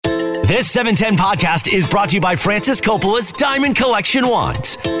This 710 podcast is brought to you by Francis Coppola's Diamond Collection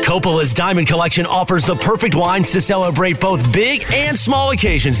Wines. Coppola's Diamond Collection offers the perfect wines to celebrate both big and small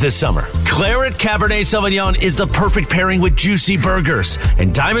occasions this summer. Claret Cabernet Sauvignon is the perfect pairing with juicy burgers.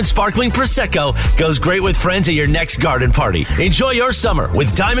 And Diamond Sparkling Prosecco goes great with friends at your next garden party. Enjoy your summer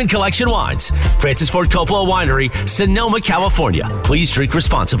with Diamond Collection Wines. Francis Ford Coppola Winery, Sonoma, California. Please drink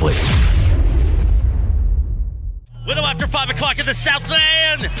responsibly. Little after 5 o'clock in the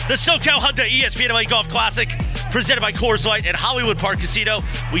Southland, the SoCal Honda ESPN LA Golf Classic, presented by Coors Light at Hollywood Park Casino.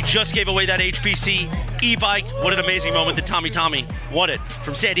 We just gave away that HPC e-bike. What an amazing moment that Tommy won it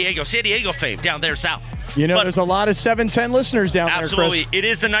from San Diego fame down there south. You know, there's a lot of 710 listeners down there, Chris. Absolutely. It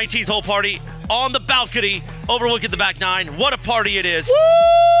is the 19th hole party on the balcony overlooking the back nine. What a party it is.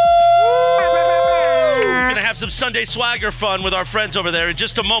 We're going to have some Sunday swagger fun with our friends over there in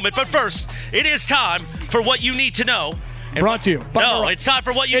just a moment. But first, it is time for What You Need to Know. Brought to you. It's time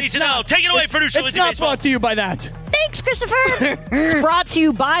for What You Need to Know. Take it away, producer It's Lindsay not Baseball. brought to you by that. Thanks, Christopher. It's brought to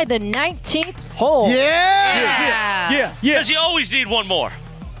you by the 19th hole. Yeah. Because you always need one more.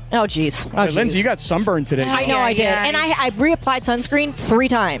 Oh, jeez. Hey, Lindsay, you got sunburned today. I know I did. And I reapplied sunscreen 3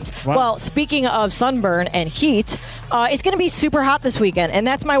 times. Wow. Well, speaking of sunburn and heat, it's going to be super hot this weekend, and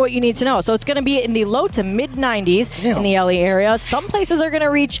that's What You Need to Know. So it's going to be in the low to mid-90s in the LA area. Some places are going to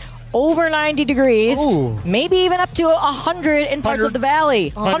reach over 90 degrees, maybe even up to 100 in parts of the valley.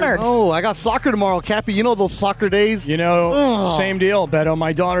 100. Oh, I got soccer tomorrow, Cappy. You know those soccer days? You know, same deal, Beto.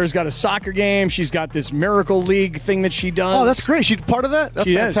 My daughter's got a soccer game. She's got this Miracle League thing that she does. Oh, that's great. She's part of that?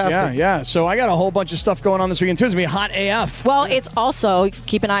 That's fantastic. Yeah. So I got a whole bunch of stuff going on this weekend, too. It's going to be hot AF. Well, it's also,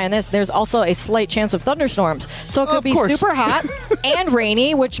 keep an eye on this, there's also a slight chance of thunderstorms. So it could be super hot and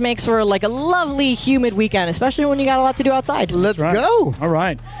rainy, which makes for like a lovely, humid weekend, especially when you got a lot to do outside. Let's go. All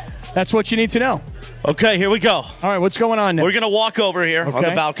right. That's what you need to know. Okay, here we go. All right, what's going on now? We're going to walk over here on the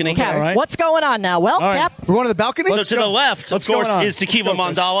balcony. Cap, All right. what's going on now? Well, right. Cap. We're going to the balcony? So to the left, of course, is Tequila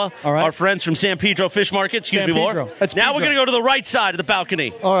Mandala, All right. our friends from San Pedro Fish Market. San Pedro. That's Now Pedro. we're going to go to the right side of the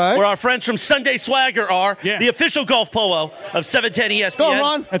balcony. All right. Where our friends from Sunday Swagger are, the official golf polo of 710 ESPN. Go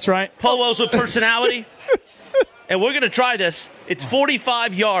on. That's right. Polos with personality. And we're going to try this. It's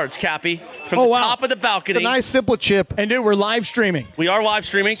 45 yards, Cappy, from the top of the balcony. A nice simple chip. And, dude, we're live streaming. We are live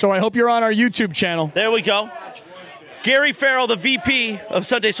streaming. So I hope you're on our YouTube channel. There we go. Gary Farrell, the VP of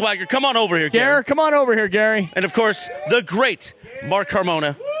Sunday Swagger. Come on over here, Gary. Come on over here, Gary. And, of course, the great Mark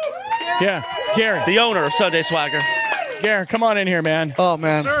Carmona. Yeah, Gary. The owner of Sunday Swagger. Gary, come on in here, man. Oh,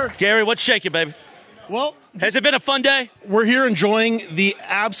 man. Sir. Gary, what's shaking, baby? Well, has it been a fun day? We're here enjoying the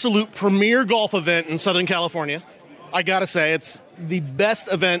absolute premier golf event in Southern California. I got to say, it's the best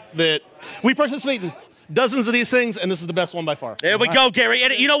event that we participate in. Dozens of these things, and this is the best one by far. There we go, Gary.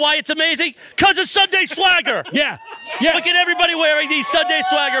 And you know why it's amazing? Because of Sunday Swagger. Yeah. Look at everybody wearing these Sunday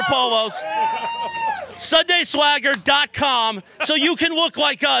Swagger polos. SundaySwagger.com, so you can look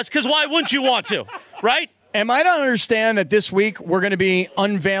like us, because why wouldn't you want to, right? Am I to understand that this week we're going to be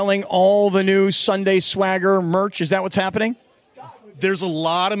unveiling all the new Sunday Swagger merch? Is that what's happening? There's a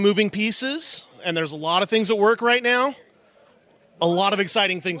lot of moving pieces, and there's a lot of things at work right now. A lot of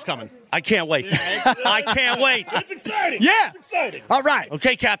exciting things coming. I can't wait. I can't wait. It's exciting. Yeah. It's exciting. All right.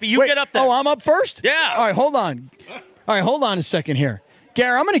 Okay, Cappy, you get up there. Oh, I'm up first? Yeah. All right, hold on. All right, hold on a second here.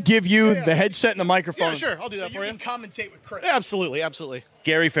 Gary, I'm going to give you the headset and the microphone. Yeah, sure. I'll do that for you. You can commentate with Chris. Yeah, absolutely, absolutely.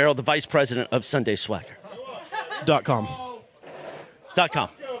 Gary Farrell, the vice president of Sunday Swagger. .com. Cappy?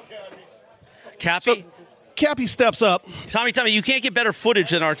 So, Cappy steps up. Tommy, you can't get better footage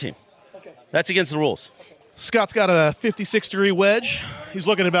than our team. That's against the rules. Scott's got a 56-degree wedge. He's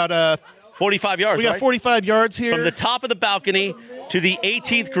looking about 45 yards, We got 45 yards here. From the top of the balcony to the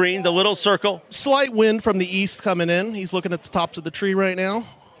 18th green, the little circle. Slight wind from the east coming in. He's looking at the tops of the tree right now.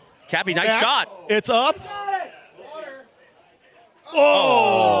 Cappy, nice shot. It's up.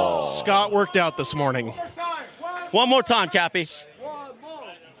 Oh! Scott worked out this morning. One more time, Cappy.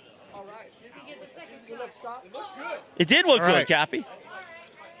 It did look good, Cappy.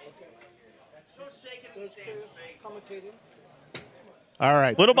 All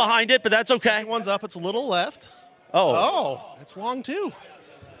right. Little behind it, but that's okay. Second one's up. It's a little left. Oh, it's long too.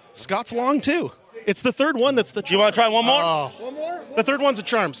 Scott's long too. It's the third one that's the charm. You want to try one more? One more? The third one's a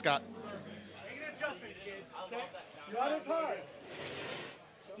charm, Scott.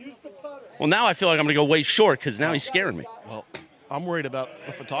 Well, now I feel like I'm going to go way short because now he's scaring me. Well, I'm worried about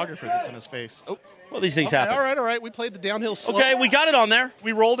the photographer that's in his face. Oh. Well, these things happen. All right. We played the downhill slope. Okay, we got it on there.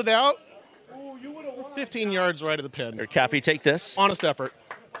 We rolled it out. 15 yards right of the pin. Here, Cappy, take this. Honest effort.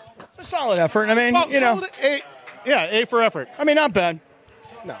 It's a solid effort. I mean, A for effort. I mean, not bad.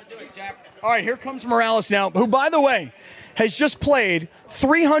 No. All right, here comes Morales now, who, by the way, has just played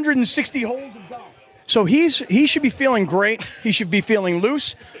 360 holes of golf. So he should be feeling great. He should be feeling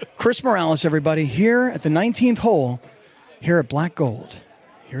loose. Chris Morales, everybody, here at the 19th hole, here at Black Gold.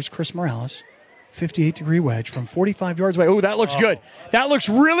 Here's Chris Morales, 58-degree wedge from 45 yards away. Oh, that looks good. That looks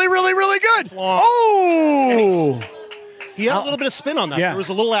really, really, really good. Oh! He had a little bit of spin on that. Yeah. There was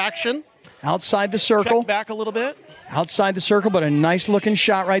a little action. Outside the circle. Check back a little bit. Outside the circle, but a nice-looking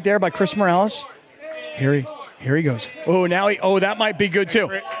shot right there by Chris Morales. Here he goes. Oh, that might be good, too.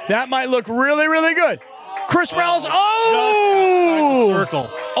 That might look really, really good. Chris Morales, inside the circle.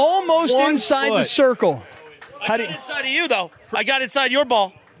 Almost inside the circle. I got inside of you, though. I got inside your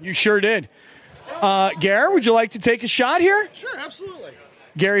ball. You sure did. Gare, would you like to take a shot here? Sure, absolutely.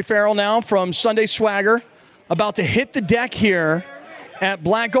 Gary Farrell now from Sunday Swagger, about to hit the deck here at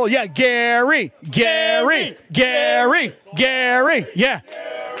Black Gold. Yeah, Gary. Yeah.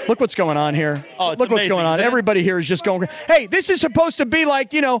 Look what's going on here. Oh, it's Look what's amazing, going on. isn't it? Everybody here is just going. Hey, this is supposed to be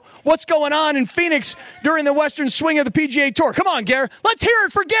like, what's going on in Phoenix during the Western Swing of the PGA Tour. Come on, Gary. Let's hear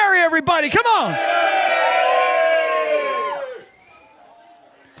it for Gary, everybody. Come on.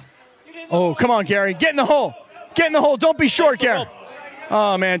 Oh, come on, Gary. Get in the hole. Get in the hole. Don't be short, Gary.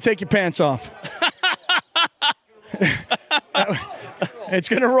 Oh, man, take your pants off. It's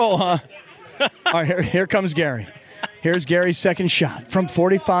going to roll, huh? All right, here comes Gary. Here's Gary's second shot from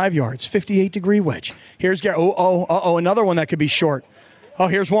 45 yards, 58-degree wedge. Here's Gary. Another one that could be short. Oh,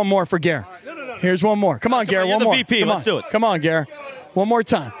 here's one more for Gary. Here's one more. Come on, Gary, one more. VP. Let's do it. Come on, Gary. One more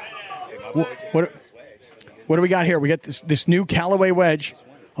time. What do we got here? We got this new Callaway wedge.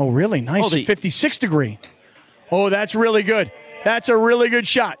 Oh, really? Nice. 56-degree. Oh, that's really good. That's a really good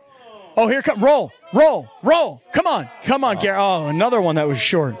shot. Oh, here comes. Roll. Come on, Gary. Oh, another one that was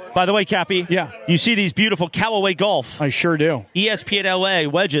short. By the way, Cappy. Yeah. You see these beautiful Callaway Golf. I sure do. ESPN LA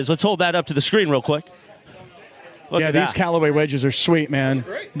wedges. Let's hold that up to the screen real quick. Look at these that. Callaway wedges are sweet, man.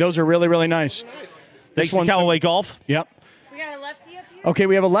 Those are really, really nice. Thanks to Callaway Golf. Yep. We got a lefty up here? Okay,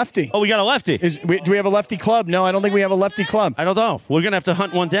 we have a lefty. Oh, we got a lefty. Do we have a lefty club? No, I don't think we have a lefty club. I don't know. We're going to have to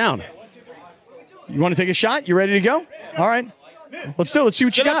hunt one down. You want to take a shot? You ready to go? All right. Let's do it. Let's see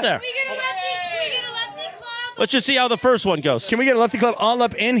what you Get got. up there. Can we get a lefty club? Let's just see how the first one goes. Can we get a lefty club all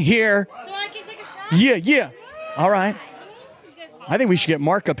up in here? So I can take a shot? Yeah. All right. I think we should get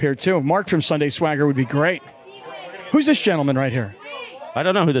Mark up here, too. Mark from Sunday Swagger would be great. Who's this gentleman right here? I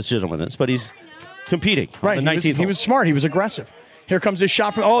don't know who this gentleman is, but he's competing. Right. On the 19th He was smart. He was aggressive. Here comes this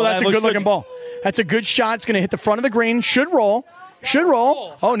shot from. Oh, that's a good-looking ball. That's a good shot. It's going to hit the front of the green. Should roll.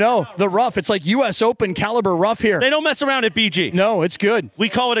 Oh, no. The rough. It's like U.S. Open caliber rough here. They don't mess around at BG. No, it's good. We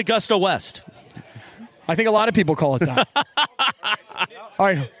call it Augusta West. I think a lot of people call it that. All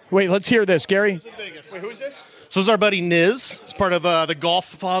right. Wait, let's hear this. Gary. Wait, who's this? So this is our buddy Niz. It's part of the Golf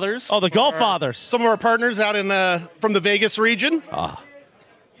Fathers. Oh, the Golf Fathers. Some of our partners out in from the Vegas region.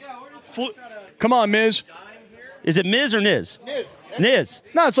 Come on, Miz. Is it Miz or Niz? Niz.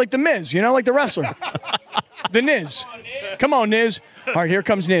 No, it's like the Miz, like the wrestler. The Niz. Come on, Niz. All right, here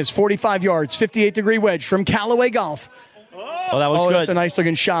comes Niz. 45 yards, 58-degree wedge from Callaway Golf. Oh, that was good. That's a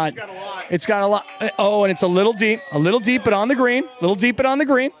nice-looking shot. It's got a lot. Oh, and it's a little deep, but on the green.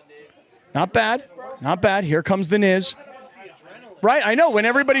 Not bad. Here comes the Niz. Right, I know, when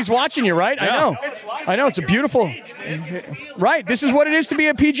everybody's watching you, right? Yeah. I know, it's a beautiful. Right, this is what it is to be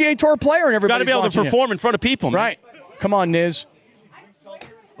a PGA Tour player and everybody's Got to be able to perform you. in front of people, man. Right. Come on, Niz.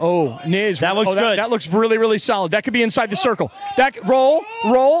 Oh, Niz. That looks good. That looks really, really solid. That could be inside the circle. Roll.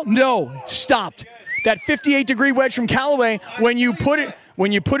 No, stopped. That 58-degree wedge from Callaway, when you put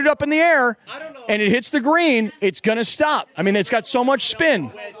it up in the air and it hits the green, it's going to stop. I mean, it's got so much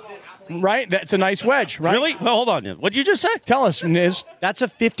spin. Right? That's a nice wedge, right? Really? Well, hold on. What did you just say? Tell us, Niz. That's a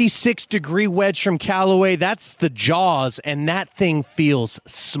 56-degree wedge from Callaway. That's the Jaws, and that thing feels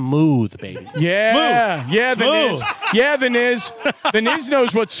smooth, baby. Yeah. Smooth. Yeah, the Niz. Yeah, the Niz. The Niz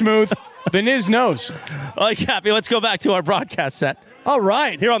knows what's smooth. The Niz knows. All right, Cappy, let's go back to our broadcast set. All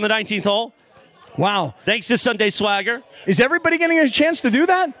right. Here on the 19th hole. Wow. Thanks to Sunday Swagger. Is everybody getting a chance to do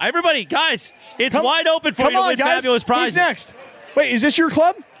that? Everybody, guys, it's wide open for you to win fabulous prizes. Who's next? Wait, is this your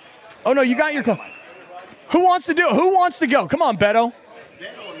club? Oh, no, you got your club. Who wants to do it? Who wants to go? Come on, Beto.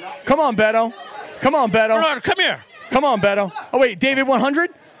 Come on, Beto. Bernard, come here. Come on, Beto. Oh, wait, David 100?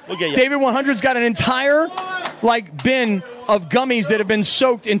 We'll get you. David 100's got an entire, bin of gummies that have been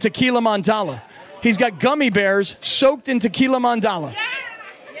soaked in tequila mandala. He's got gummy bears soaked in tequila mandala.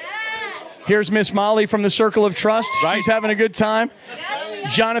 Here's Miss Molly from the Circle of Trust. Right. She's having a good time.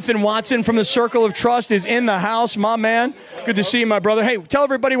 Jonathan Watson from the Circle of Trust is in the house, my man. Good to see you, my brother. Hey, tell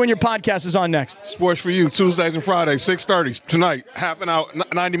everybody when your podcast is on next. Sports for You, Tuesdays and Fridays, 6:30. Tonight, half an hour,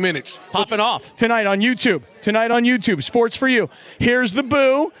 90 minutes. Popping off. Tonight on YouTube. Sports for You. Here's the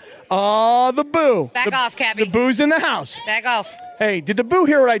boo. The boo. Back off, Cappy. The boo's in the house. Back off. Hey, did the boo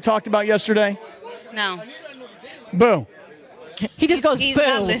hear what I talked about yesterday? No. Boo. He just goes, He's boo.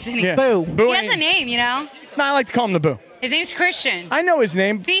 not listening. Yeah. Boo. Boo He has ain't- a name, you know? No, I like to call him the boo. His name's Christian. I know his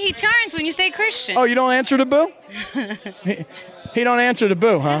name. See, he turns when you say Christian. Oh, you don't answer to boo? he don't answer to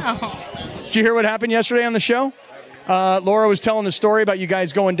boo, huh? No. Did you hear what happened yesterday on the show? Laura was telling the story about you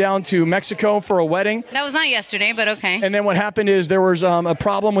guys going down to Mexico for a wedding. That was not yesterday, but okay. And then what happened is there was a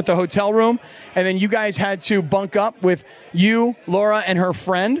problem with the hotel room, and then you guys had to bunk up with you, Laura, and her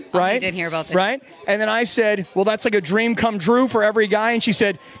friend, right? I did hear about that. Right? And then I said, well, that's like a dream come true for every guy. And she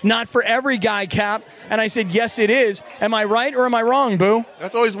said, not for every guy, Cap. And I said, yes, it is. Am I right or am I wrong, boo?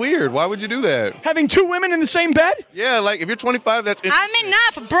 That's always weird. Why would you do that? Having two women in the same bed? Yeah, like if you're 25, that's I'm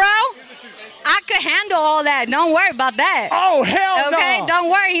enough, bro. I could handle all that. Don't worry about that. Oh, hell no. Okay? Don't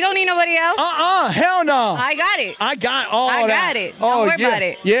worry. He don't need nobody else. Hell no. I got it. I got all I of got that. it. Don't worry yeah. about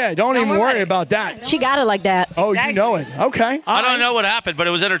it. Yeah, don't even worry about that. She got it like that. Oh, Exactly. you know it. Okay. I don't know what happened, but it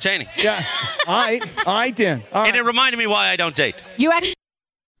was entertaining. Yeah. All right, then. All And right. it reminded me why I don't date. You actually.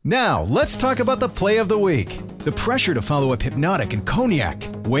 Now, let's talk about the play of the week. The pressure to follow up Hypnotic and Cognac,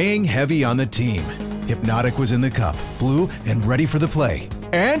 weighing heavy on the team. Hypnotic was in the cup, blue, and ready for the play.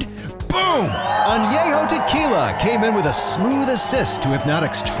 And boom! Añejo Tequila came in with a smooth assist to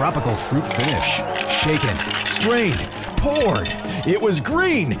Hypnotic's tropical fruit finish. Shaken, strained, poured. It was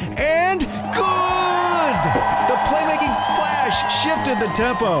green and good! The playmaking splash shifted the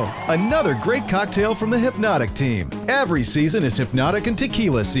tempo. Another great cocktail from the Hypnotic team. Every season is Hypnotic and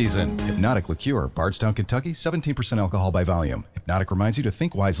Tequila season. Hypnotic Liqueur, Bardstown, Kentucky, 17% alcohol by volume. Hypnotic reminds you to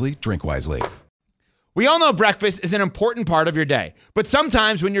think wisely, drink wisely. We all know breakfast is an important part of your day, but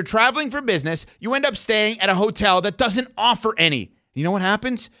sometimes when you're traveling for business, you end up staying at a hotel that doesn't offer any. You know what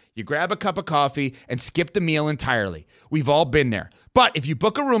happens? You grab a cup of coffee and skip the meal entirely. We've all been there. But if you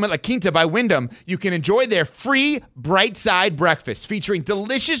book a room at La Quinta by Wyndham, you can enjoy their free Bright Side breakfast featuring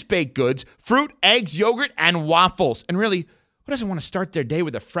delicious baked goods, fruit, eggs, yogurt, and waffles. And really, who doesn't want to start their day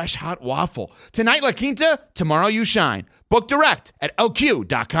with a fresh hot waffle? Tonight, La Quinta, tomorrow you shine. Book direct at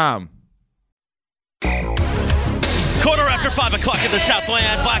lq.com. Quarter after 5 o'clock in the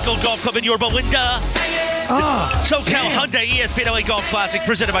Southland, Black Gold Golf Club in Yorba Linda. SoCal Hyundai ESPN LA Golf Classic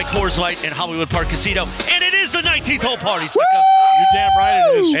presented by Coors Light and Hollywood Park Casino. And it is the 19th hole party, sucker. You're damn right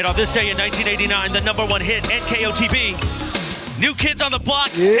it is. And on this day in 1989, the number one hit, NKOTB. New Kids on the Block,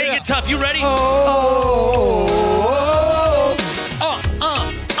 Hang It Tough. You ready?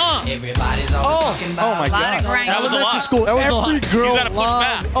 Everybody's always talking about. Oh my God. That was a lot. School, That was a every lot. girl You gotta push loved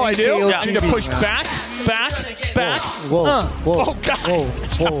back. Oh, I do? Yeah. I need to push back. Whoa, whoa, Oh, God.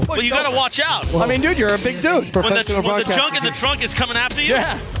 whoa. Well, you gotta watch out. I mean, dude, you're a big dude. When the Professional junk broadcaster. in the trunk is coming after you.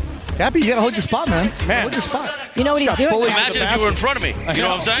 Yeah. Cappy, you gotta hold your spot, man. Man. Hold your spot. You know what he's got doing? fully- Imagine if you were in front of me. You know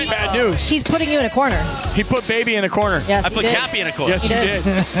what I'm saying? Bad news. He's putting you in a corner. He put baby in a corner. Yes, I he put did. Cappy in a corner. Yes, you did.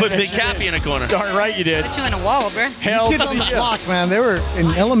 did. Put Big Cappy in a corner. Darn right you did. Put you in a wall, bro. Hell Kids to on the the block, man. They were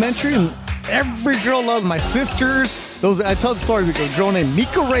in elementary, and every girl loved my sisters. I tell the story of a girl named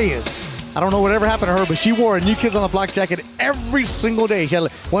Mika Reyes. I don't know whatever happened to her, but she wore a New Kids on the Block jacket every single day. She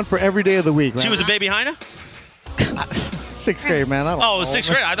had one for every day of the week. Man. She was a baby Heina? 6th grade, man. I don't Oh, it know. was 6th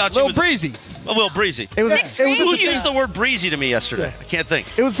grade. I thought she Little was breezy. a little breezy. It was. Sixth It was, grade? Who at the used same, the word breezy to me yesterday? I can't think.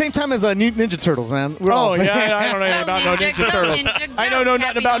 it was the same time as Ninja Turtles, man. We're all- Oh, yeah, I don't know anything about no Ninja Turtles. I know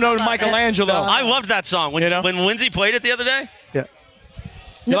nothing about no Michelangelo. I loved that song. When, You know? when Lindsay played it the other day, Yeah.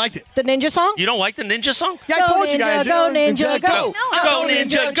 You liked it? The ninja song? you don't like the Ninja song? Yeah, I told you guys. Go ninja, go. Go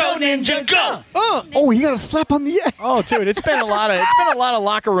Ninja, go Ninja, go! Oh, you got a slap on the ass. Oh, dude, it's been a lot of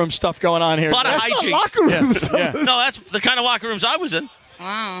locker room stuff going on here. A lot of That's not hijinks. locker room stuff. Yeah. No, that's the kind of locker rooms I was in.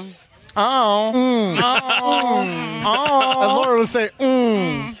 Wow. Oh. As Laura would say,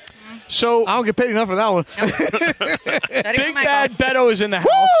 So I don't get paid enough for that one. Big Bad Beto is in the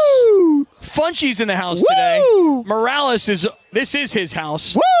house. Funchy's in the house today. Morales this is his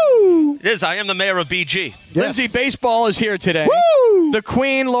house. It is. I am the mayor of BG. Lindsay Baseball is here today. The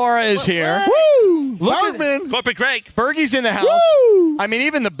Queen Laura is here. Look at Corporate Greg. Bergie's in the house. I mean,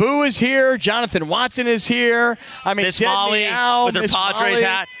 even the Boo is here. Jonathan Watson is here. I mean, Miss Dead Molly Meow, with her Miss Padres Molly,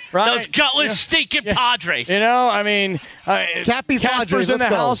 hat. right? Those gutless, stinking Padres. You know, I mean, Cappy's Casper's Padres, in the let's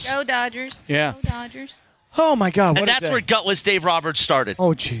go. house. Go Dodgers. Yeah. Go Dodgers. Oh my God! And What a that's day. where gutless Dave Roberts started.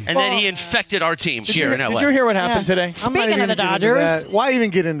 Oh, gee. And then he infected our team here in LA. Did you hear what happened today? I'm not Speaking even of the gonna get into Dodgers. that. Why even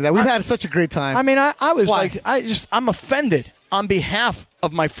get into that? We've had such a great time. I mean, I was Why? like, I'm offended on behalf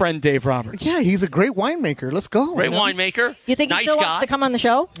of my friend Dave Roberts. Yeah, he's a great winemaker. Let's go. Great winemaker. You think nice he still guy. wants to come on the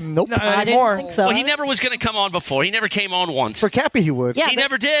show? Nope. Not I anymore. didn't think so. Well, he never was going to come on before. He never came on once. For Cappy, he would. Yeah, he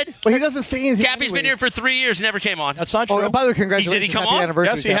never did. But he doesn't say anything. Cappy's been here for 3 years. He never came on. That's not true. Oh, by the way, congratulations. Did he come Happy on?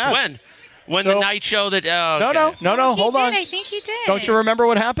 anniversary, Yes, he Cappy. has. When So- the night show that No. He Hold did. on. I think he did. Don't you remember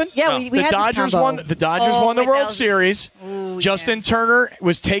what happened? Yeah, we the had this Dodgers combo. won. The Dodgers won the with World LZ. Series. Ooh, Justin Turner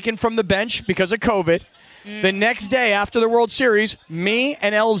was taken from the bench because of COVID. The next day after the World Series, me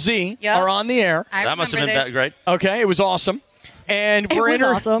and LZ Yep. are on the air. I that must have been remember this. great. Okay, it was awesome. And It we're was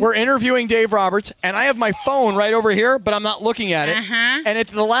awesome. we're interviewing Dave Roberts, and I have my phone right over here, but I'm not looking at it. Uh-huh. And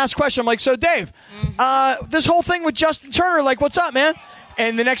it's the last question. I'm like, so Dave, this whole thing with Justin Turner, like, what's up, man?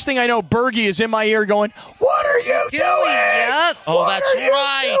 And the next thing I know, Bergie is in my ear going, "What are you doing? Yep. Oh, What that's are you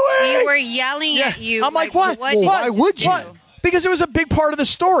right. doing?" We were yelling at you. I'm like, what? What? Why did would you? What? Because it was a big part of the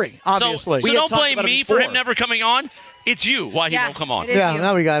story, obviously. So We have don't talked blame about it me for him before. never coming on. It's you why he Yeah, won't come on. it is. Yeah, you.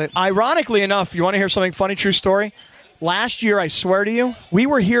 now we got it. Ironically enough, you want to hear something funny, true story? Last year, I swear to you, we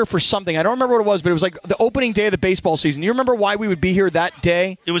were here for something. I don't remember what it was, but it was like the opening day of the baseball season. You remember why we would be here that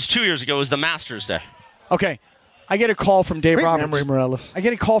day? It was 2 years ago. It was the Masters Day. Okay. I get a call from Dave Great Roberts. memory, Morales. I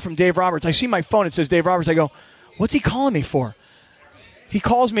get a call from Dave Roberts. I see my phone. It says Dave Roberts. I go, what's he calling me for? He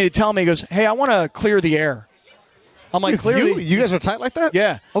calls me to tell me, he goes, hey, I want to clear the air. I'm like, clearly. You guys are tight like that?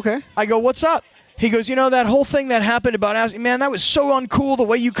 Yeah. Okay. I go, what's up? He goes, that whole thing that happened about asking, man, that was so uncool the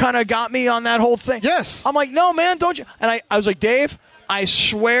way you kind of got me on that whole thing. Yes. I'm like, no, man, don't you? And I was like, Dave, I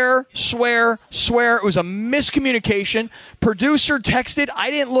swear, it was a miscommunication. Producer texted.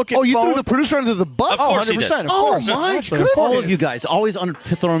 I didn't look at Oh, you phone. threw the producer under the bus? Of course he 100%. did. Of Oh, course. my Naturally, goodness. All of you guys always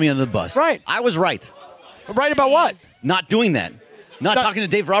throwing me under the bus. Right. I was right. Right about what? Not doing that. Not talking to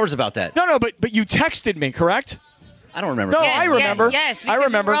Dave Roberts about that. No, but you texted me, correct? I don't remember. No, Yes, I remember. Yes, I because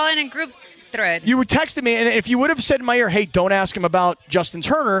remember. we were all in a group thread. You were texting me, and if you would have said in my ear, hey, don't ask him about Justin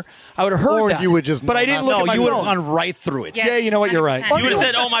Turner, I would have heard Or that. you would just But I didn't look No, at my you would have phone. gone right through it. Yes, Yeah, you know what, you're right. 100%. You would have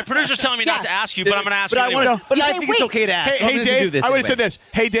said, "Oh, my producer's telling me not to ask you, but I'm going to ask But you I anyway." want to. But You I say, think it's wait. okay to ask. I'm Hey, gonna do Dave, this I would have anyway. said this.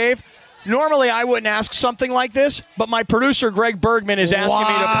 Hey, Dave, normally I wouldn't ask something like this, but my producer, Greg Bergman, is asking me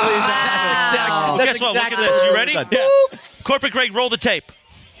to please ask. Well, That's guess what? Look at exactly this. You what ready? we've done. Yeah. Corporate Greg, roll the tape.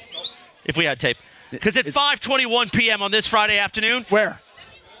 If we had tape. Because at 5:21 p.m. on this Friday afternoon, Where?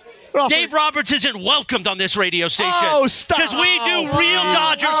 Dave Roberts isn't welcomed on this radio station. Oh, stop. Because we do real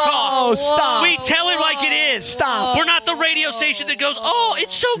Dodgers talk. Oh, stop. We tell it like it is. Stop. We're not the radio station that goes, "Oh,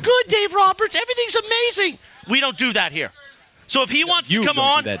 it's so good, Dave Roberts. Everything's amazing." We don't do that here. So if he wants to You come don't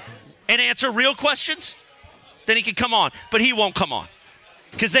do on that. and answer real questions, then he can come on. But he won't come on.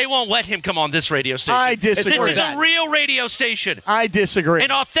 Because they won't let him come on this radio station. I disagree. This is a real radio station. I disagree.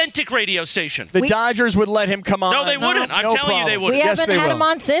 An authentic radio station. The Dodgers would let him come on. No, they wouldn't. I'm No telling you they problem. wouldn't. We Yes, haven't they had will. him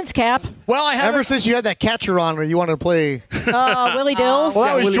on since, Cap. Well, I haven't. Ever since you had that catcher on where you wanted to play. Willie Dills. Well,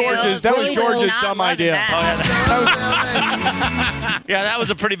 that was Willie George's. That was Willie George's Not dumb loving idea. that. Yeah, that was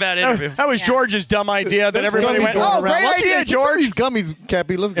a pretty bad interview. That was George's dumb idea that everybody Gummies went, going oh, around. great Why don't you idea, get some of George. These gummies,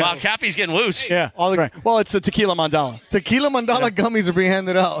 Cappy. Let's go. Wow, Cappy's getting loose. Yeah, All the- that's right. Well, it's the tequila mandala. Tequila Mandala gummies are being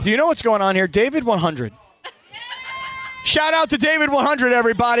handed out. Do you know what's going on here? David 100. Shout out to David 100,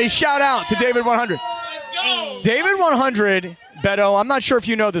 everybody. Shout out to David 100. David 100, Beto, I'm not sure if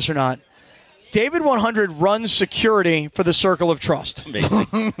you know this or not. David 100 runs security for the Circle of Trust.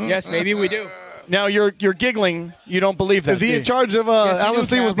 Amazing. Yes, maybe we do. Now, you're giggling. You don't believe that. Is he do in you? charge of Yes, you Alan do,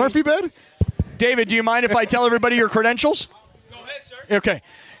 Stevens Cappy. Murphy bed? David, do you mind if I tell everybody your credentials? Go ahead, sir. Okay.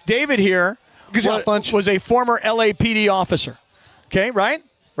 David here Good job, Funch. was a former LAPD officer. Okay, right?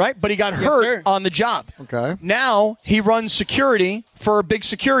 Right? But he got hurt sir. on the job. Okay. Now he runs security for a big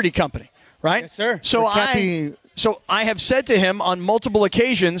security company, right? Yes, sir. So For Cappy- I have said to him on multiple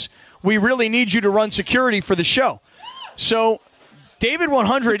occasions, we really need you to run security for the show. So David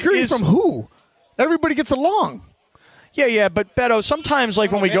 100 Security is from who? Everybody gets along. Yeah, but Beto, sometimes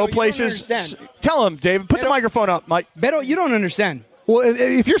like when we Beto, go you don't places, understand. tell him, David, put the Beto- microphone up, Mike. Beto, you don't understand. Well,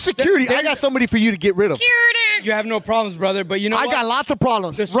 if you're security, I got somebody for you to get rid of. You have no problems, brother. But you know I what? got lots of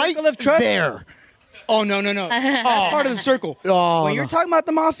problems. The right circle of trust? there. Oh, no. That's part of the circle. Oh, when no. you're talking about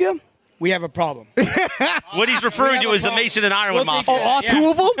the mafia, we have a problem. What he's referring to is the Mason and Ireland We'll Mafia. take All Yeah. two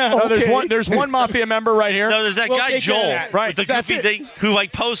of them? No, there's one mafia member right here. No, there's that We'll guy take care of Joel, that. Right. with the That's goofy it. thing, who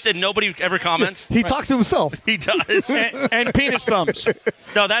like posts and nobody ever comments. He talks to himself. He does. and penis thumbs.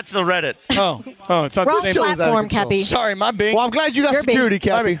 No, that's the Reddit. Oh, it's not Wrong the same. show is out of platform, control. Cappy. Sorry, my big. Well, I'm glad you got You're big. security,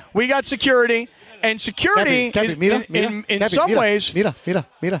 Cappy. We got security, and security Cappy, is, mira, in Cappy, some mira, ways. Mira. Mira.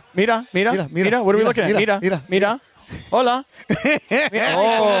 What are we looking at? Mira. Mira. Hola.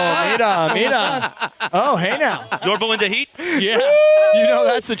 Mira. Oh, hey now. Yorba Linda Heat? Yeah. You know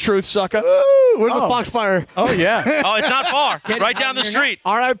that's the truth, sucker. Where's the Foxfire? Oh, yeah. Oh, it's not far. Right down the street.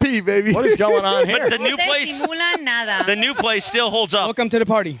 R.I.P., baby. What is going on here? But the new place, the new place still holds up. Welcome to the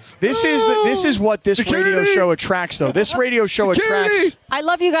party. This is what this radio show attracts, though. This radio show attracts. I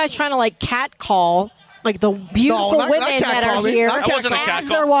love you guys trying to like catcall like the beautiful women that are here That wasn't a as catcall.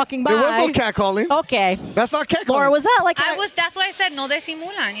 they're walking by. There was no catcalling. Okay. That's not catcalling. Laura, was that like That's why I said no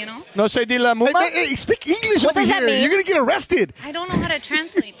desimulan, you know? No se di la muma? Hey, speak English What over does that here. mean? You're going to get arrested. I don't know how to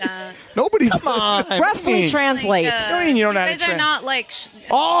translate that. Nobody. Come on. roughly translate? What do you mean you don't know how to guys are translate? not like.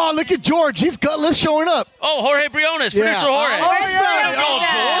 Oh, look at George. He's gutless showing up. Oh, Jorge Briones, Yeah. producer Jorge. Oh,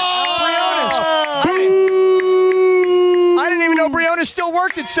 yeah. Briones. I didn't even know Briones still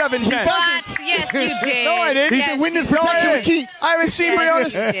worked at 710. What? Yes, you did. No, I didn't. He's in witness protection with Keith. I haven't seen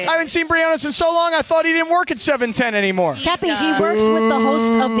Briones. I haven't seen Briones in so long. I thought he didn't work at 710 anymore. Cappy, he works with the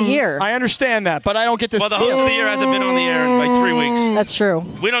host of the year. I understand that, but I don't get to. Well, the host of the year hasn't been on the air in like 3 weeks. That's true.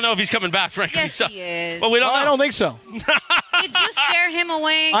 We don't know if he's coming back, frankly. Yes, he is. Well, we don't know. I don't think so. Did you scare him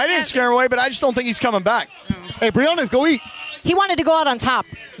away? I didn't scare him away, but I just don't think he's coming back. Hey, Briones, go eat. He wanted to go out on top,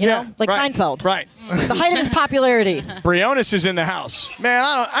 you know, like right, Seinfeld. Right. The height of his popularity. Briones is in the house. Man,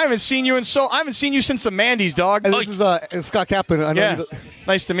 I haven't seen you since the Mandy's, dog. Hey, this is Scott Kaplan. I know Yeah. you-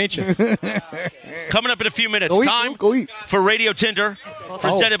 Nice to meet you. Coming up in a few minutes, Go eat, time go eat. for Radio Tinder,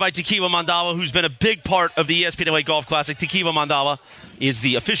 presented by Tequila Mandala, who's been a big part of the ESPN Golf Classic. Tequila Mandala is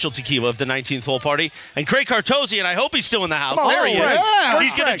the official tequila of the 19th hole party. And Craig Cartosian, I hope he's still in the house. There he is. yeah.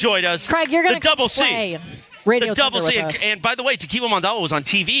 He's going to join us. Craig, you're going the to double C. play Radio The double Tinder C. with us. And by the way, Tequila Mandala was on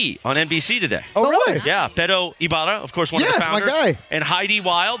TV on NBC today. Oh, really? Yeah, Beto Ibarra, of course, one of the Yeah, my founders. guy. And Heidi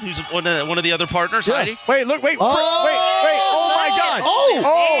Wild, who's one of the other partners. Yeah. Heidi. Wait, look, wait. Oh, my God.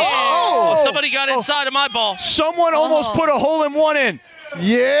 Oh, somebody got inside of my ball. Someone almost put a hole in one in.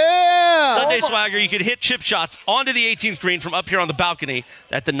 Yeah. Sunday Swagger, you could hit chip shots onto the 18th green from up here on the balcony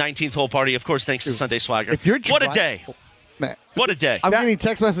at the 19th hole party. Of course, thanks to Sunday Swagger. If you're What a dri- day. Man. What a day. I'm getting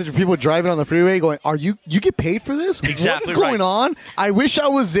text messages from people driving on the freeway going, "Are you get paid for this? Exactly What is going right. on? I wish I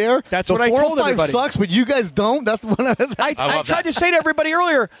was there. That's the what I told 405 everybody. sucks, but you guys don't. That's what I love tried that. to say to everybody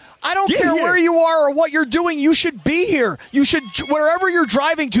earlier, I don't Get care here. where you are or what you're doing. You should be here. You should, wherever you're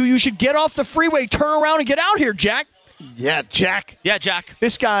driving to, you should get off the freeway, turn around, and get out here, Jack. Yeah, Jack. Yeah, Jack.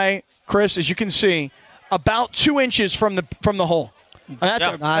 This guy, Chris, as you can see, about 2 inches from the hole. That's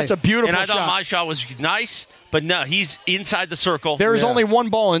Yeah. that's a beautiful And I thought shot. my shot was nice, but no, he's inside the circle. There is only one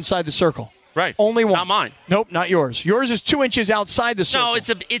ball inside the circle. Right. Only one. Not mine. Nope, not yours. Yours is 2 inches outside the circle. No, it's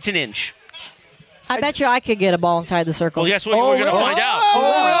an inch. I bet you I could get a ball inside the circle. Well, guess what? We're going to find out.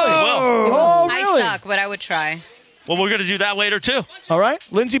 Oh, really? We will. Oh, I really? suck, but I would try. Well, we're going to do that later, too. All right.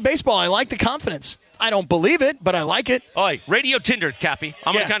 Lindsay Baseball, I like the confidence. I don't believe it, but I like it. All right, Radio Tinder, Cappy.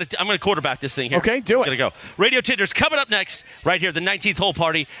 I'm gonna quarterback this thing here. Okay, do it. Gonna go. Radio Tinder's coming up next, right here, the 19th hole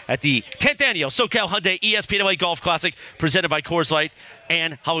party at the 10th annual SoCal Hyundai ESPN Golf Classic, presented by Coors Light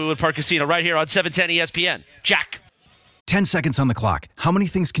and Hollywood Park Casino, right here on 710 ESPN. Jack. 10 seconds on the clock. How many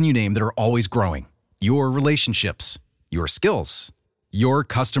things can you name that are always growing? Your relationships, your skills, your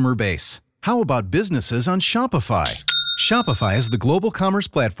customer base. How about businesses on Shopify? Shopify is the global commerce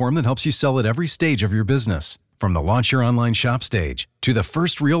platform that helps you sell at every stage of your business. From the launch your online shop stage, to the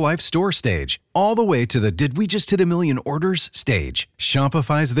first real-life store stage, all the way to the did we just hit a million orders stage.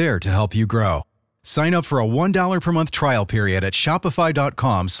 Shopify's there to help you grow. Sign up for a $1 per month trial period at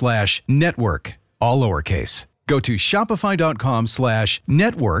shopify.com/network, all lowercase. Go to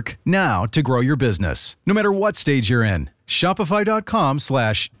shopify.com/network now to grow your business, no matter what stage you're in.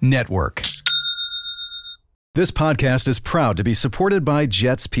 Shopify.com/network. This podcast is proud to be supported by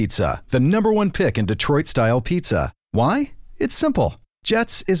Jets Pizza, the #1 pick in Detroit-style pizza. Why? It's simple.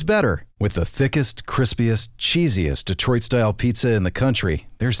 Jets is better. With the thickest, crispiest, cheesiest Detroit-style pizza in the country,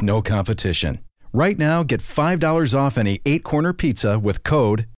 there's no competition. Right now, get $5 off any 8-corner pizza with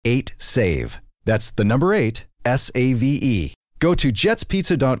code 8SAVE. That's the number 8, SAVE. Go to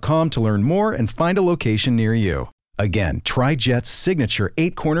jetspizza.com to learn more and find a location near you. Again, try Jet's signature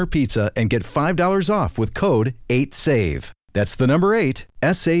 8-corner pizza and get $5 off with code 8SAVE. That's the number 8,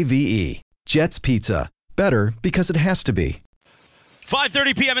 SAVE. Jet's Pizza. Better because it has to be.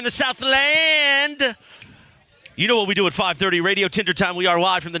 5:30 p.m. in the Southland. You know what we do at 5:30, Radio Tinder time. We are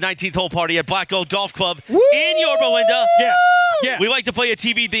live from the 19th hole party at Black Gold Golf Club in Yorba Linda. Yeah. Yeah. We like to play a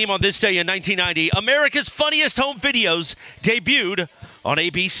TV theme on this day in 1990. America's Funniest Home Videos debuted on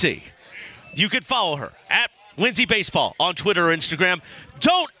ABC. You could follow her at Lindsay Baseball on Twitter or Instagram.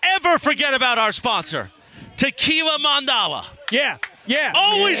 Don't ever forget about our sponsor, Tequila Mandala. Yeah. Yeah.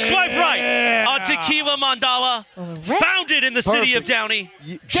 Always swipe right on Tequila Mandala. Founded in the city of Downey.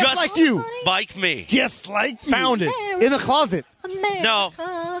 Just like you. Like me. Just like you. Found it. In the closet. No.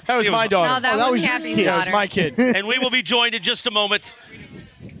 That was my daughter. No, that that was was your Happy's kid. That was daughter. my kid. And we will be joined in just a moment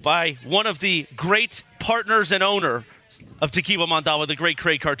by one of the great partners and owner of Tequila Mandala, the great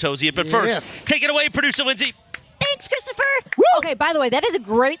Craig Cartosian. But first, Yes. take it away, producer Lindsay. Thanks, Christopher. Okay, by the way, that is a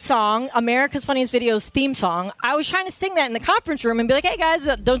great song, America's Funniest Videos theme song. I was trying to sing that in the conference room and be like, hey, guys,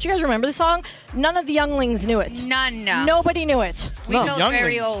 don't you guys remember the song? None of the younglings knew it. None. No. Nobody knew it. We felt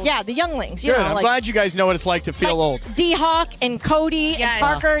very old. Yeah, the younglings. You Good. know, I'm like, glad you guys know what it's like to feel old. D-Hawk and Cody Yes. and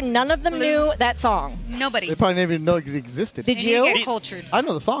Parker, none of them knew that song. Nobody. They probably didn't even know it existed. Did They need to you? get cultured. I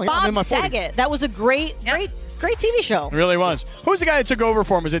know the song. Yeah, I'm in my Bob 40s. Saget. That was a great TV show. It really was. Who's the guy that took over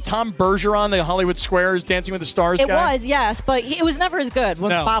for him? Was it Tom Bergeron, the Hollywood Squares, Dancing with the Stars It guy? was, yes, but it was never as good once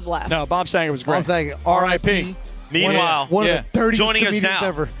No. Bob left. No, Bob Saget was great. Bob Saget, R.I.P. Meanwhile, One Yeah. of the dirtiest joining us comedians now,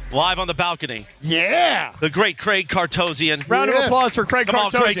 ever. live on the balcony, Yeah. the great Craig Cartosian. Round of Yes. applause for Craig Come on,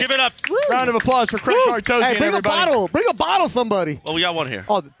 Cartosian. Craig, give it up. Round of applause for Craig Cartosian, Hey, bring everybody. a bottle. Bring a bottle, somebody. Well, we got one here.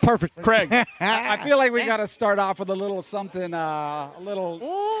 Oh, perfect. Craig. I feel like we got to start off with a little something, a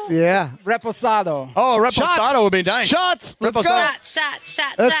little Yeah. reposado. Oh, reposado Shots. would be nice. Shots. Let's go. Reposado.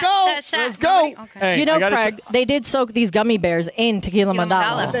 Shot. Let's go. Let's go. Okay. Hey, You know, I gotta Craig, they did soak these gummy bears in tequila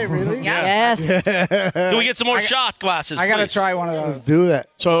mandala. They really? Yeah. Yes. Do we get some more shot glasses, I got to please? try one of those. Do that.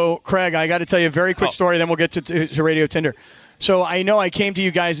 So, Craig, I got to tell you a very quick story, then we'll get to Radio Tinder. So I know I came to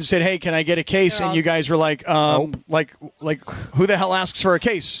you guys and said, "Hey, can I get a case?" And you guys were like, like, who the hell asks for a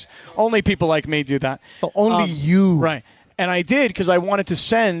case? Only people like me do that. Only you. Right. And I did because I wanted to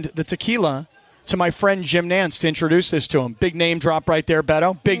send the tequila to my friend Jim Nance to introduce this to him. Big name drop right there,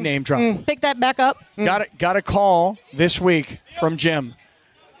 Beto. Big name drop. Pick that back up. Got a call this week from Jim.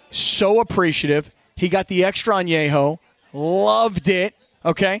 So appreciative. He got the extra añejo. Loved it.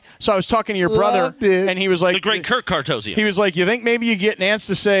 Okay, so I was talking to your brother, and he was like, the great Kirk Cartosian. He was like, you think maybe you get Nance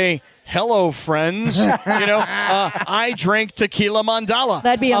to say, hello, friends? I drink tequila mandala.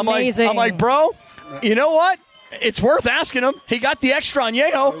 That'd be amazing. I'm like, bro, you know what? It's worth asking him. He got the extra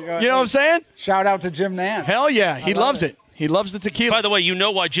añejo. You know what I'm saying? Shout out to Jim Nance. Hell yeah. He loves it. He loves the tequila. By the way, you know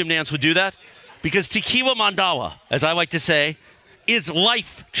why Jim Nance would do that? Because tequila mandala, as I like to say, is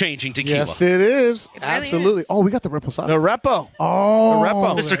life-changing tequila. Yes, it is. It really Absolutely. is. Oh, we got the reposado. The repo. Oh. The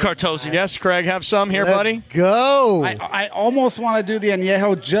repo. Mr. Cartosian. Yes, Craig, have some here, Let's buddy. go. I almost want to do the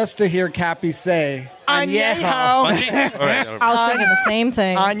añejo just to hear Cappy say Añejo. Bungie? All right. I was thinking the same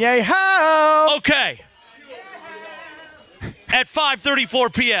thing. Añejo. Okay. At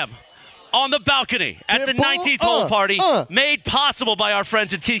 5:34 p.m. on the balcony at the 19th hole party, made possible by our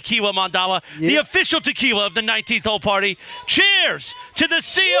friends at Tequila Mandala, the official tequila of the 19th hole party. Cheers to the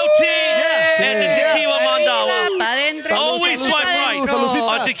COT and the Tequila Mandala. Always swipe right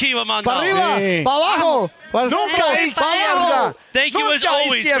on Tequila Pa Mandala. arriba, pa abajo, pa el centro, pa arriba. Thank you as Nunca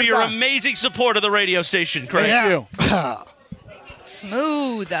always for your izquierda. amazing support of the radio station, Craig. Thank you.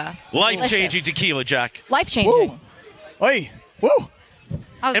 Smooth. Life-changing tequila, Jack. Life-changing. Hey, woo.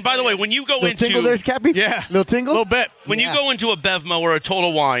 And by the way, when you go Little tingle there, into Cappy? Yeah. Little tingle? A little bit. when you go into a Bevmo or a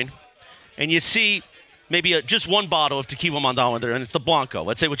Total Wine, and you see maybe just one bottle of tequila mandala in there, and it's the Blanco,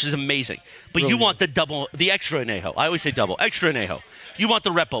 let's say, which is amazing. But you want the extra añejo. I always say double, extra añejo. You want the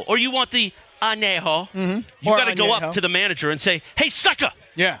repo, or you want the añejo. You Or got to go añejo. up to the manager and say, "Hey, sucker,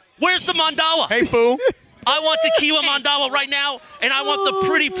 Yeah. where's the mandala? Hey, fool. I want tequila mandala right now, and I want the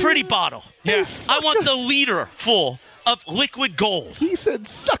pretty bottle. Yeah. I want the liter full of liquid gold." He said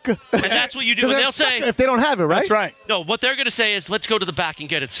sucker. And that's what you do. 'Cause And they're they'll say, sucker if they don't have it, right? That's right. no, what they're going to say is, "Let's go to the back and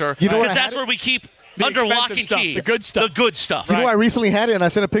get it, sir." You know what Because I that's had where it? we keep The under lock expensive and stuff, key. the good stuff. The good stuff. You know, I recently had it, and I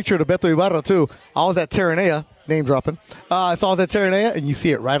sent a picture to Beto Ibarra, too. I was at Terranea, name dropping. So I was at Terranea, and you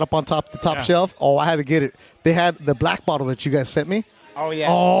see it right up on top, the top shelf. Oh, I had to get it. They had the black bottle that you guys sent me. Oh, yeah.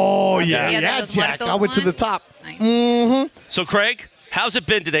 Oh, yeah, Yeah, yeah, those Jack. Muertos I went to the ones? top. Nice. So, Craig, how's it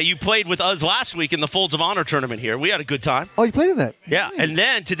been today? You played with us last week in the Folds of Honor tournament here. We had a good time. Oh, you played in that? Yeah. And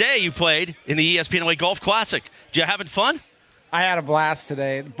then today you played in the ESPN LA Golf Classic. Did you having fun? I had a blast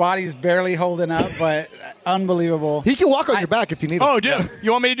today. The body's barely holding up, but unbelievable. He can walk on your back if you need him. Oh, dude.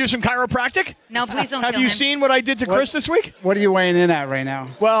 You want me to do some chiropractic? No, please don't Have kill you him. seen what I did to Chris this week? What are you weighing in at right now?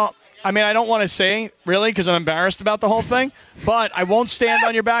 Well, I mean, I don't want to say, really, because I'm embarrassed about the whole thing, but I won't stand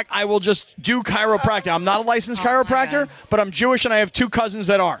on your back. I will just do chiropractic. I'm not a licensed chiropractor, but I'm Jewish, and I have two cousins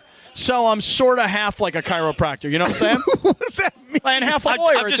that are. So I'm sort of half like a chiropractor. You know what I'm saying? What does that mean? And half a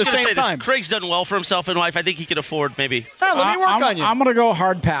lawyer I'm at just the going to same say time. this. Craig's done well for himself in life. I think he could afford maybe. Let me work I'm, on you. I'm going to go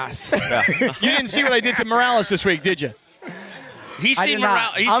hard pass. You didn't see what I did to Morales this week, did you? He's I seen did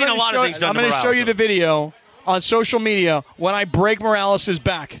not. He's seen a lot of things done I'm to going to Morales. show you the video on social media when I break Morales'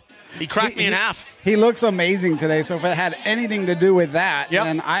 back. He cracked me in half. He looks amazing today, so if it had anything to do with that,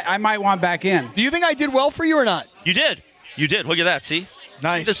 then I might want back in. Do you think I did well for you or not? You did. You did. Look at that. See?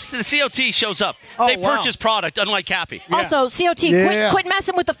 Nice. The COT shows up. Oh, they wow. purchase product, unlike Cappy. Also, COT, quit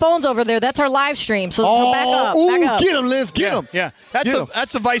messing with the phones over there. That's our live stream. So back up. Back up. Get him, Liz. Get him. Yeah,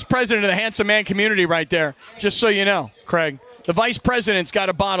 that's the vice president of the Handsome Man community right there. Just so you know, Craig. The vice president's got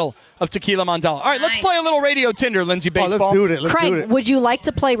a bottle of tequila Mandala. All right, let's play a little Radio Tinder, Lindsay Baseball. Let's do it. Craig, would you like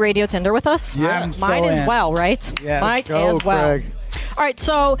to play Radio Tinder with us? Yeah. Might as well, right? Yes. Might Go, as well. Craig. All right,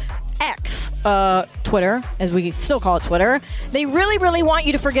 so X, Twitter, as we still call it Twitter, they really, really want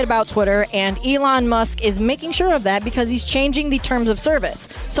you to forget about Twitter, and Elon Musk is making sure of that because he's changing the terms of service.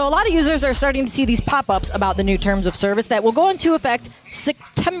 So a lot of users are starting to see these pop-ups about the new terms of service that will go into effect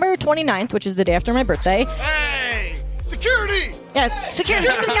September 29th, which is the day after my birthday. Hey! Security! Yeah, security,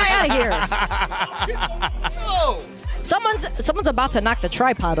 get this guy out of here. Someone's about to knock the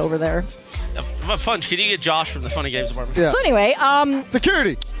tripod over there. Funch, can you get Josh from the Funny Games department? So anyway,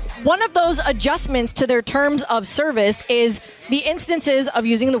 security. One of those adjustments to their terms of service is the instances of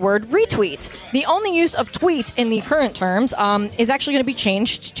using the word retweet. The only use of tweet in the current terms is actually going to be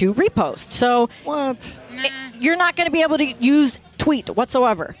changed to repost. So you're not going to be able to use tweet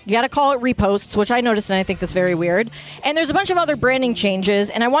whatsoever. You got to call it reposts, which I noticed and I think that's very weird. And there's a bunch of other branding changes.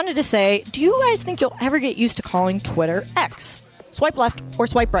 And I wanted to say, do you guys think you'll ever get used to calling Twitter X? Swipe left or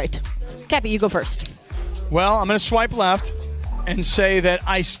swipe right? Cappy, you go first. Well, I'm going to swipe left and say that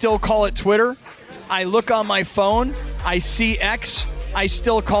I still call it Twitter. I look on my phone, I see X, I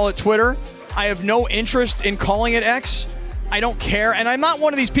still call it Twitter. I have no interest in calling it X. I don't care. And I'm not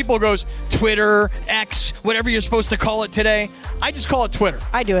one of these people who goes, Twitter, X, whatever you're supposed to call it today. I just call it Twitter.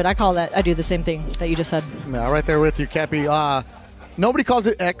 I do it. I do the same thing that you just said. Yeah, right there with you, Cappy. Nobody calls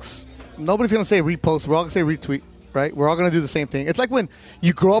it X. Nobody's going to say repost. We're all going to say retweet, right? We're all going to do the same thing. It's like when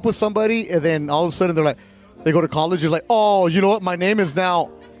you grow up with somebody and then all of a sudden they're like, they go to college, you're like, oh, you know what? My name is now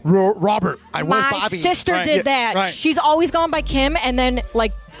Robert. I was My Bobby. sister did that. Right. She's always gone by Kim, and then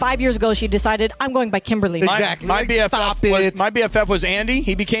like 5 years ago, she decided I'm going by Kimberly. Exactly. My BFF was Andy.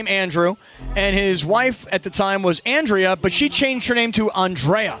 He became Andrew, and his wife at the time was Andrea, but she changed her name to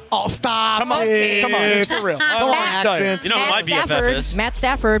Andrea. Oh, stop! Come on, it's for real. You know who my BFF is? Matt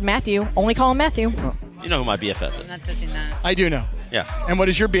Stafford, Matthew. Only call him Matthew. You know who my BFF is? I'm not touching that. I do know. Yeah. And what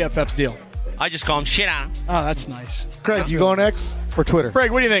is your BFF's deal? I just call him shit on him. Oh, that's nice. Craig, you going X or Twitter? Craig,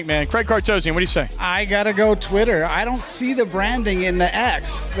 what do you think, man? Craig Cartosian, what do you say? I gotta go Twitter. I don't see the branding in the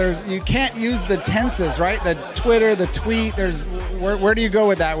X. You can't use the tenses, right? The Twitter, the tweet. Where do you go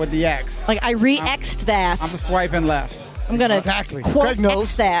with that with the X? Like I re-X'd that. I'm swiping left. I'm gonna Exactly. quote Craig knows.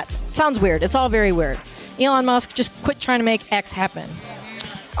 X that. Sounds weird. It's all very weird. Elon Musk, just quit trying to make X happen.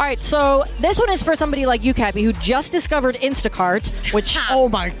 All right, so this one is for somebody like you, Cappy, who just discovered Instacart, which Oh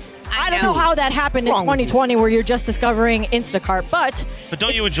my! I don't know how that happened in Wrong with you. 2020 where you're just discovering Instacart, but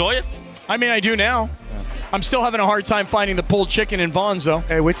don't you enjoy it? I mean, I do now. I'm still having a hard time finding the pulled chicken in Vaughn's, though.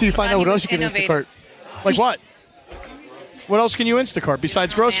 Hey, wait till you find out what else you can Instacart. Like what? What else can you Instacart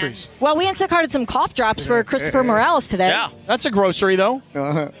besides groceries? well, we Instacarted some cough drops for Christopher Morales today. Yeah, that's a grocery, though.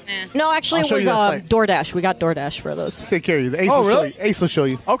 No, actually, I'll it show was you that site. DoorDash. We got DoorDash for those. Take care of you. The Ace Oh, will show really? you. Ace will show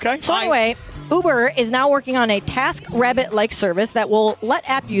you. Okay. So anyway, Uber is now working on a TaskRabbit-like service that will let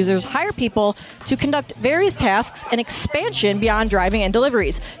app users hire people to conduct various tasks and expansion beyond driving and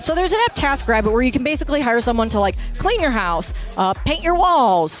deliveries. So there's an app, TaskRabbit, where you can basically hire someone to like clean your house, paint your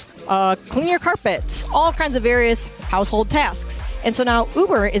walls, clean your carpets, all kinds of various household tasks. And so now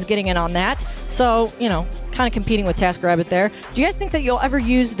Uber is getting in on that. So, kind of competing with TaskRabbit there. Do you guys think that you'll ever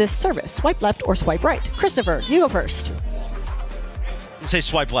use this service? Swipe left or swipe right? Christopher, you go first. Say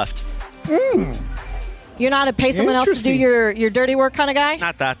swipe left. You're not a pay someone else to do your dirty work kind of guy?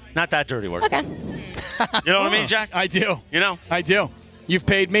 Not that dirty work. Okay. You know what I mean, Jack? I do. You know? I do. You've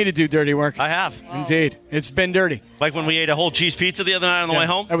paid me to do dirty work. I have. Indeed. It's been dirty. Like when we ate a whole cheese pizza the other night on the way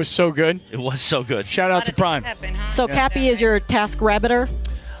home. That was so good. It was so good. Shout out to Prime. So Cappy is your TaskRabbiter?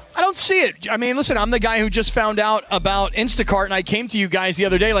 I don't see it. I mean, listen, I'm the guy who just found out about Instacart, and I came to you guys the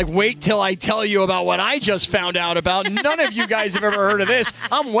other day, like, wait till I tell you about what I just found out about. None of you guys have ever heard of this.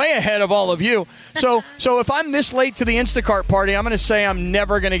 I'm way ahead of all of you. So if I'm this late to the Instacart party, I'm going to say I'm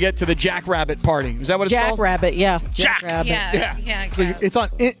never going to get to the Jackrabbit party. Is that what it's called? Jackrabbit, yeah. Jackrabbit. Yeah. So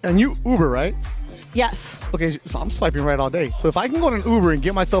it's on you Uber, right? Yes. Okay, so I'm swiping right all day. So if I can go to an Uber and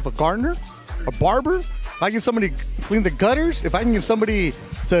get myself a gardener, a barber, If I get somebody to clean the gutters, if I can get somebody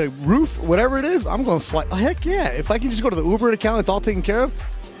to roof, whatever it is, I'm going to swipe. Oh, heck yeah. If I can just go to the Uber account, it's all taken care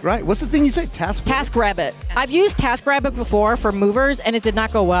of. Right. What's the thing you say? TaskRabbit. I've used TaskRabbit before for movers, and it did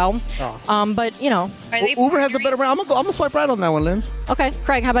not go well. But, Uber has a better brand. I'm going to swipe right on that one, Linz. Okay.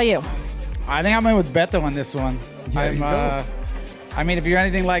 Craig, how about you? I think I'm in with Beto on this one. I mean, if you're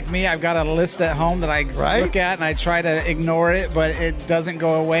anything like me, I've got a list at home that I look at and I try to ignore it, but it doesn't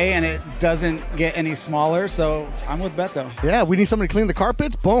go away and it doesn't get any smaller. So I'm with Beto. Yeah, we need somebody to clean the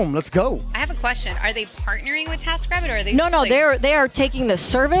carpets. Boom, let's go. I have a question. Are they partnering with TaskRabbit or are they? No, they are taking the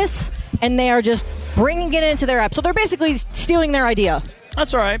service and they are just bringing it into their app. So they're basically stealing their idea.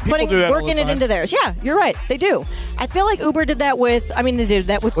 That's all right. People do that all the working time. it into theirs. Yeah, you're right. They do. I feel like Uber did that with. I mean, they did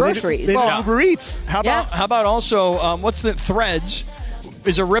that with groceries. They did Uber Eats. How about also what's the Threads?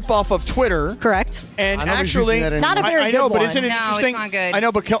 Is a ripoff of Twitter. Correct. And I know actually, not a very I know, good but one. isn't it No, interesting? it's not good. I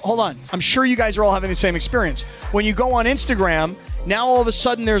know, but hold on. I'm sure you guys are all having the same experience. When you go on Instagram, now all of a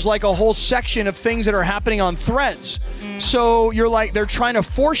sudden there's like a whole section of things that are happening on Threads. So you're like, they're trying to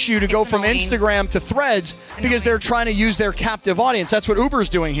force you to go from Instagram to Threads because they're trying to use their captive audience. That's what Uber's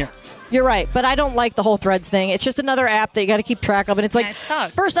doing here. You're right, but I don't like the whole Threads thing. It's just another app that you got to keep track of, and it's like,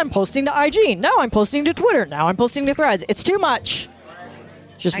 first I'm posting to IG, now I'm posting to Twitter, now I'm posting to Threads. It's too much.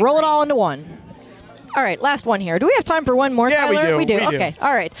 Just roll it all into one. All right, last one here. Do we have time for one more, Yeah, Tyler? we do. Okay,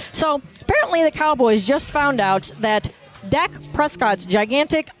 all right. So apparently the Cowboys just found out that Dak Prescott's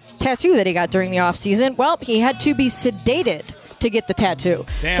gigantic tattoo that he got during the offseason, well, he had to be sedated to get the tattoo.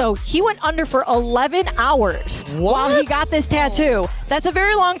 Damn. So he went under for 11 hours while he got this tattoo. That's a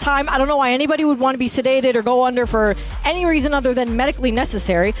very long time. I don't know why anybody would want to be sedated or go under for any reason other than medically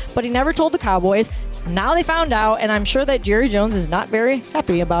necessary, but he never told the Cowboys. Now they found out, and I'm sure that Jerry Jones is not very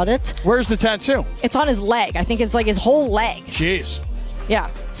happy about it. Where's the tattoo? It's on his leg. I think it's like his whole leg. Jeez. Yeah.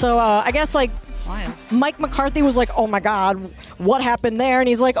 So I guess like Mike McCarthy was like, oh my God, what happened there? And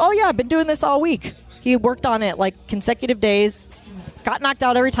he's like, oh yeah, I've been doing this all week. He worked on it like consecutive days, got knocked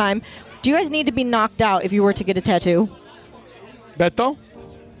out every time. Do you guys need to be knocked out if you were to get a tattoo? Beto?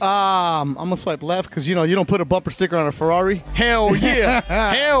 I'm going to swipe left because, you don't put a bumper sticker on a Ferrari. Hell yeah.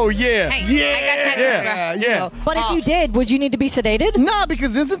 Hell yeah. Hey, I got tattoos. Yeah. But if you did, would you need to be sedated? No,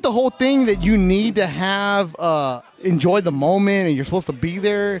 because isn't the whole thing that you need to have enjoy the moment and you're supposed to be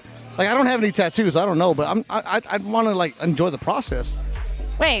there? Like, I don't have any tattoos. I don't know, but I'd want to, like, enjoy the process.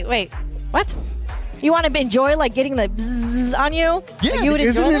 Wait. What? You want to enjoy, like, getting the bzzz on you? Yeah, like, you would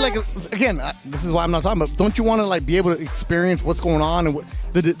isn't enjoy it that? like, again, this is why I'm not talking about, don't you want to, like, be able to experience what's going on and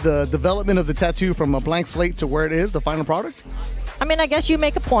the development of the tattoo from a blank slate to where it is, the final product? I mean, I guess you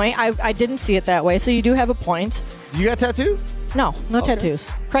make a point. I didn't see it that way, so you do have a point. You got tattoos? No tattoos.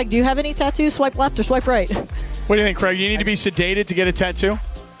 Craig, do you have any tattoos? Swipe left or swipe right? What do you think, Craig? You need to be sedated to get a tattoo?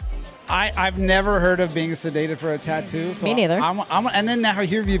 I've never heard of being sedated for a tattoo. So Me neither. And then now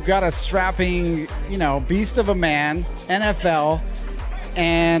here you've got a strapping, beast of a man, NFL,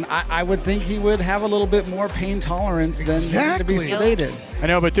 and I would think he would have a little bit more pain tolerance than to be sedated. I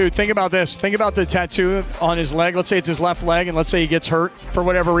know, but dude, think about this. Think about the tattoo on his leg. Let's say it's his left leg, and let's say he gets hurt for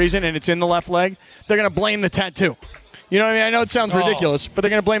whatever reason, and it's in the left leg. They're going to blame the tattoo. You know what I mean? I know it sounds ridiculous, but they're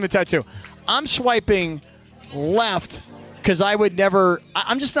going to blame the tattoo. I'm swiping left because I would never –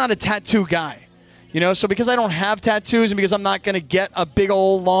 I'm just not a tattoo guy. So because I don't have tattoos and because I'm not going to get a big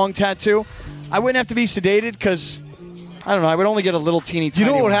old long tattoo, I wouldn't have to be sedated because – I don't know. I would only get a little teeny tiny.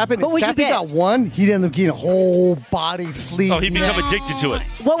 You know what would happen? What would Kathy you get? got one. He'd end up getting a whole body sleeve. Oh, he'd become addicted to it.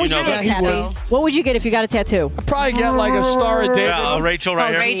 What would you get, Kathy? What would you get if you got a tattoo? I'd probably get like a Star of David. Yeah, a Rachel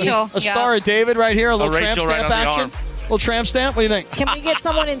right here. Rachel. A Star of David right here. A little tramp Rachel right stamp on the action. arm. Little tramp stamp. What do you think? Can we get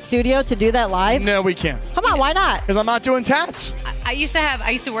someone in studio to do that live? No, we can't. Come on, why not? Because I'm not doing tats. I used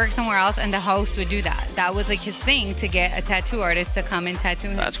to work somewhere else, and the host would do that. That was like his thing, to get a tattoo artist to come and tattoo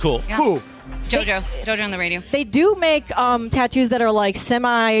him. That's cool. Yeah. Who? Jojo on the radio. They do make tattoos that are like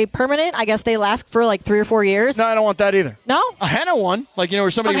semi-permanent. I guess they last for like 3 or 4 years. No, I don't want that either. No? A henna one, like where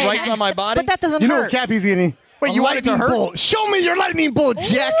somebody Okay. writes on my body. But that doesn't You know hurt. what Kathy's getting? Wait, you want it to hurt? Bolt. Show me your lightning bolt,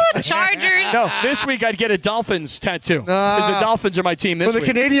 Jack. Chargers. No, this week I'd get a Dolphins tattoo because the Dolphins are my team this For the week.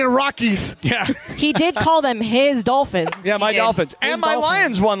 Canadian Rockies. Yeah, He did call them his Dolphins. yeah, my He did. Dolphins and my Dolphins.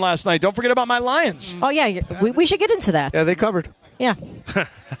 Lions won last night. Don't forget about my Lions. Oh, yeah. We should get into that. Yeah, they covered. Yeah.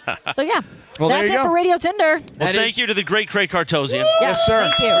 So, yeah. Well, there That's you it go. for Radio Tinder. Well, thank you to the great Craig Cartosian Yes, sir.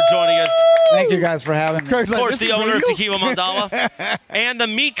 Thank you. for joining us. Thank you guys for having me. Craig's Of like, course, this the is owner of radio? Tequila Mandala and the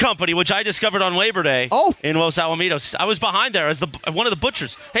meat company, which I discovered on Labor Day in Los Alamitos. I was behind there as one of the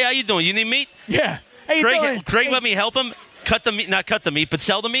butchers. Hey, how you doing? You need meat? Yeah. Hey, you doing? Craig let me help him cut the meat, not cut the meat, but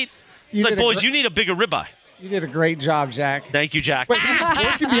sell the meat. It's like, boys, you need a bigger ribeye. You did a great job, Jack. Thank you, Jack. Wait, he was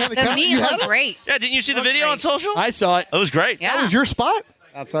working behind the The counter? meat You had looked it? great. Yeah, didn't you see the video on social? I saw it. It was great. Yeah. That was your spot?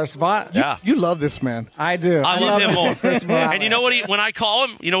 That's our spot. Yeah. You love this man. I do. I love him more. Chris Morales. And you know what? When I call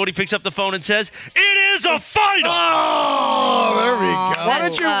him, you know what he picks up the phone and says? It is a final. Oh, there we go.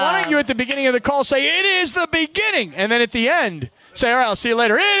 Why don't you at the beginning of the call say it is the beginning, and then at the end say, all right, I'll see you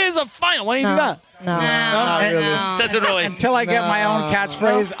later. It is a final. Why don't you do that? No. Not really. Doesn't really. Until I get my own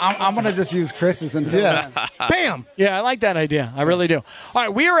catchphrase, I'm going to just use Chris's until then. Bam. Yeah, I like that idea. I really do. All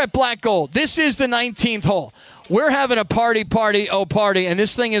right, we are at Black Gold. This is the 19th hole. We're having a party, and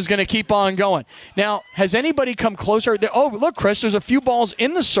this thing is going to keep on going. Now, has anybody come closer? Oh, look, Chris, there's a few balls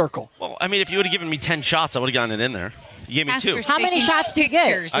in the circle. Well, I mean, if you would have given me 10 shots, I would have gotten it in there. You gave me Casper's 2. How many taking shots do you get?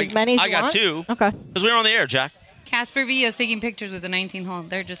 pictures. As many as I you got want? 2. Okay. Because we were on the air, Jack. Casper V is taking pictures with the 19th hole.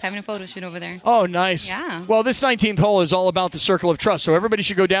 They're just having a photo shoot over there. Oh, nice. Yeah. Well, this 19th hole is all about the circle of trust, so everybody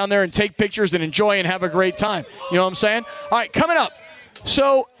should go down there and take pictures and enjoy and have a great time. You know what I'm saying? All right, coming up.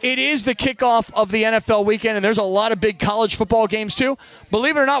 So it is the kickoff of the NFL weekend, and there's a lot of big college football games, too.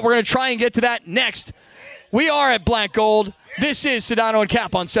 Believe it or not, we're going to try and get to that next. We are at Black Gold. This is Sedano and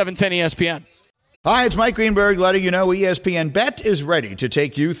Cap on 710 ESPN. Hi, it's Mike Greenberg letting you know ESPN Bet is ready to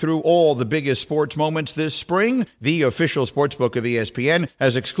take you through all the biggest sports moments this spring. The official sportsbook of ESPN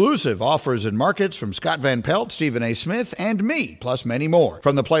has exclusive offers and markets from Scott Van Pelt, Stephen A. Smith, and me, plus many more.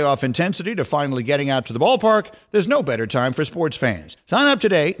 From the playoff intensity to finally getting out to the ballpark, there's no better time for sports fans. Sign up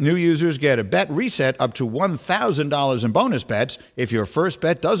today. New users get a bet reset up to $1,000 in bonus bets if your first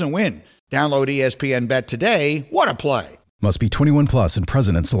bet doesn't win. Download ESPN Bet today. What a play. Must be 21 plus and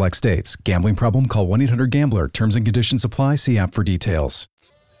present in select states. Gambling problem? Call 1-800-GAMBLER. Terms and conditions apply. See app for details.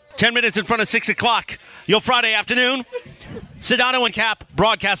 10 minutes in front of 6 o'clock. Your Friday afternoon. Sedano and Cap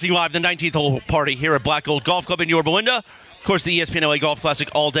broadcasting live the 19th hole party here at Black Gold Golf Club in Yorba Linda. Of course, the ESPN LA Golf Classic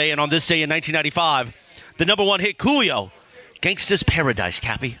all day. And on this day in 1995, the number one hit, Coolio, Gangsta's Paradise,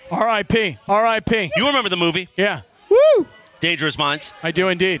 Cappy. R.I.P. R.I.P. You remember the movie? Yeah. Woo! Dangerous Minds. I do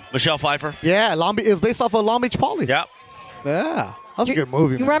indeed. Michelle Pfeiffer. Yeah, it was based off of Long Beach Poly. Yep. Yeah. That was a good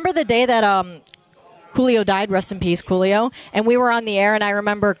movie. You remember the day that Coolio died? Rest in peace, Coolio. And we were on the air, and I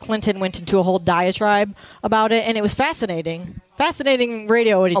remember Clinton went into a whole diatribe about it, and it was fascinating. Fascinating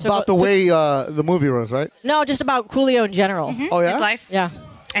radio. And he About the way the movie was, right? No, just about Coolio in general. Oh, yeah? His life. Yeah.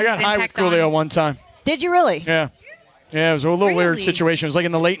 I got high with Coolio one time. Did you really? Yeah. Yeah, it was a little weird Really? situation. It was like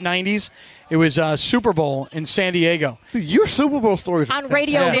in the late 90s. It was Super Bowl in San Diego. Dude, your Super Bowl stories are On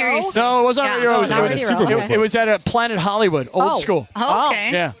Radio Yeah. Row? Seriously? No, it wasn't Yeah. radio. It was, not it was Radio Super Row, Bowl. okay. It was at a Planet Hollywood, old Oh. school. Oh,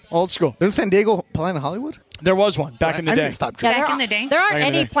 okay. Yeah, old school. Is San Diego Planet Hollywood? There was one back in the I need day. to stop Yeah, drinking. Back in the day? There aren't Back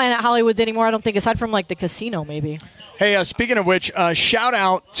in the any day. Planet Hollywoods anymore, I don't think, aside from like the casino, maybe. Hey, speaking of which, shout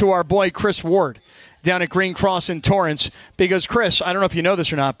out to our boy Chris Ward down at Green Cross in Torrance, because Chris, I don't know if you know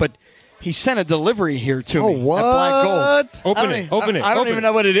this or not, but he sent a delivery here to me what? at Black Gold. Open it. I don't even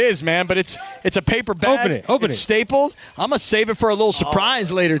know what it is, man, but it's a paper bag. Open it's it. stapled. I'm gonna save it for a little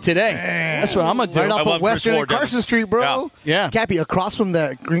surprise later today. That's what I'm gonna do. Right I off love of Western Chris and Ward, Carson Street, bro. Yeah. Cappy, across from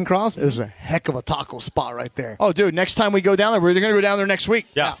that Green Cross is a heck of a taco spot right there. Oh, dude, next time we go down there, we're going to go down there next week.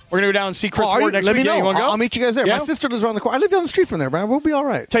 Yeah. We're going to go down and see Chris are Ward you? next Let week. me know. Yeah, you want to go? I'll meet you guys there. Yeah? My sister lives around the corner. I live down the street from there, man. We'll be all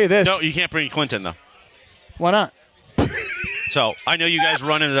right. Tell you this. No, you can't bring Clinton, though. Why not? So I know you guys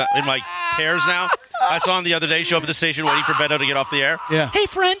run in like pairs now. I saw him the other day show up at the station waiting for Beto to get off the air. Yeah. Hey,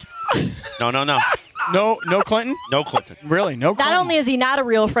 friend. No. No Clinton? No Clinton. Really? No Clinton? Not only is he not a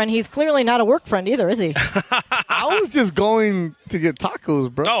real friend, he's clearly not a work friend either, is he? I was just going to get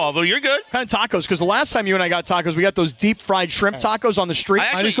tacos, bro. Oh, well, you're good. What kind of tacos? Because the last time you and I got tacos, we got those deep fried shrimp tacos on the street. I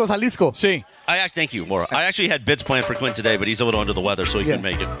actually- Jalisco. See. Thank you, Laura. I actually had bits planned for Clint today, but he's a little under the weather, so he couldn't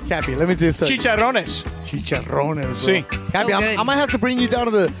make it. Cappy, let me just tell you. Chicharrones. Chicharrones, bro. See. Cappy, I might have to bring you down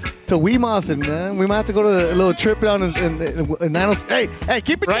to Weemos, and man, we might have to go to a little trip down in Nanos. Hey,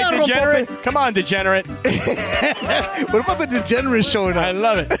 keep it Right, down, degenerate? Rompope. Come on, degenerate. What about the degenerate showing up? I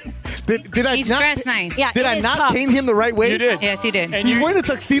love it. Did I He's not? dressed nice. Yeah, Did in I his not cuffs. paint him the right way? You did. Yes, you did. And He's you, wearing a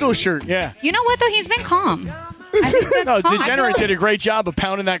tuxedo shirt. yeah. You know what, though? He's been calm. I think that's No, calm. Degenerate did a great job of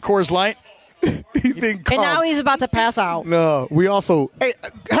pounding that Coors Light. He's been calm. And now he's about to pass out. No, we also. Hey,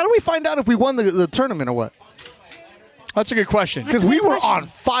 how do we find out if we won the tournament or what? That's a good question. Because we were on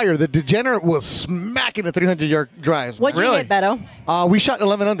fire. The degenerate was smacking the 300-yard drives. What'd you hit, Beto? We shot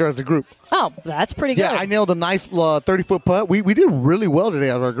 11 under as a group. Oh, that's pretty good. Yeah, I nailed a nice 30-foot putt. We did really well today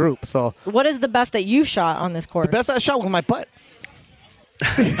as our group. So What is the best that you've shot on this course? the best I shot was my putt.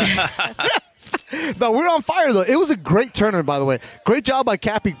 No, we're on fire, though. It was a great tournament, by the way. Great job by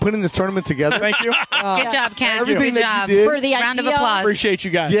Cappy putting this tournament together. Thank you. Good job, Cat. everything Good that job. you did. For the Round of idea. applause. Appreciate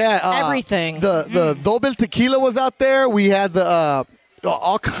you guys. Yeah. Everything. The Dobel Tequila was out there. We had the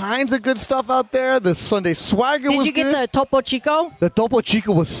all kinds of good stuff out there. The Sunday Swagger was good. Did you get the Topo Chico? The Topo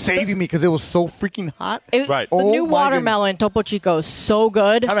Chico was saving me because it was so freaking hot. Right. The new watermelon Topo Chico is so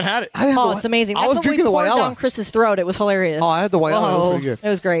good. Haven't had it. Oh, it's amazing. I That's was what we drinking the poured Wayala. down Chris's throat. It was hilarious. Oh, I had the Wayala. It was pretty good. It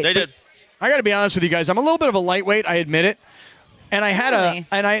was great. They did. I got to be honest with you guys. I'm a little bit of a lightweight. I admit it. And I had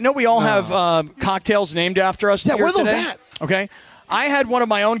and I know we all have cocktails named after us. Yeah, here where are those today. at? Okay. I had one of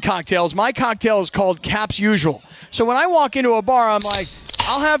my own cocktails. My cocktail is called Caps Usual. So when I walk into a bar, I'm like,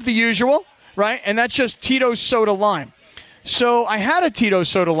 I'll have the usual, right? And that's just Tito's Soda Lime. So I had a Tito's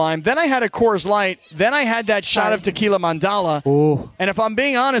Soda Lime. Then I had a Coors Light. Then I had that shot of Tequila Mandala. Ooh. And if I'm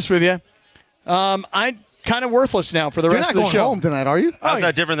being honest with you, I'm kind of worthless now for the rest of the You're not show. going home tonight, are you? How's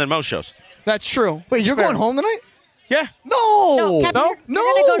that different than most shows? That's true. Wait, you're Fair. going home tonight? Yeah. No. Captain, you're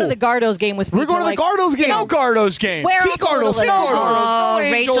going to go to the Gardos game with me. We're going to the Gardos game. No Gardos game. Where See else Gardos. See totally? Gardos. Oh, No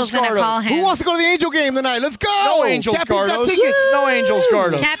Rachel's Angels going to Gardos. call him. Who wants to go to the Angel game tonight? Let's go. No Angels Cappy's got Gardos. tickets. No Angels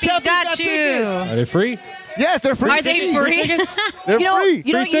Gardos. Cappy's Cappy's got got you. tickets. Are they free? Yes, they're free. Are they free? They're You know, free.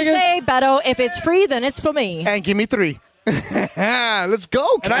 you know what you say, Beto? If it's free, then it's for me. And give me 3. Let's go.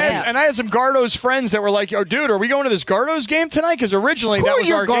 And I had some Gardos friends that were like, "Yo, dude, are we going to this Gardos game tonight?" Because originally Who that are was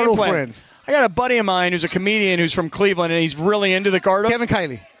your our game Gardo plan. friends? I got a buddy of mine who's a comedian who's from Cleveland, and he's really into the Gardos. Kevin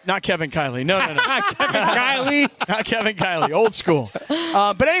Kiley. Not Kevin Kiley. No. Kevin Kiley. Not Kevin Kiley. Old school.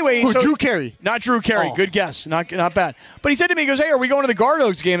 But anyway. Who, Drew Carey? Not Drew Carey. Oh. Good guess. Not bad. But he said to me, he goes, "Hey, are we going to the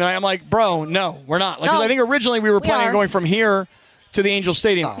Gardos game?" And I'm like, "Bro, no, we're not." Like, 'cause No. I think originally we were planning on are. going from here to the Angel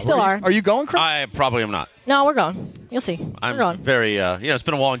Stadium. Still are. Are you going, Chris? I probably am not. No, we're going. You'll see. I'm we're going. very, it's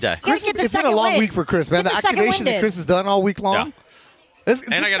been a long day. Gotta get the It's been a second long win. week for Chris, man. Get The the second activation win that in. Chris has done all week long. Yeah.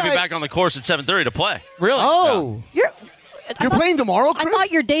 And I got to be back on the course at 7:30 to play. Really? Oh. You're playing tomorrow, Chris? I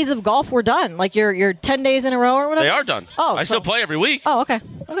thought your days of golf were done. Like your 10 days in a row or whatever. They are done. Oh, I so- still play every week. Oh, okay.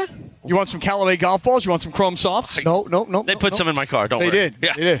 Okay. You want some Callaway golf balls? You want some Chrome Softs? No. They put some in my car. Don't They worry. did.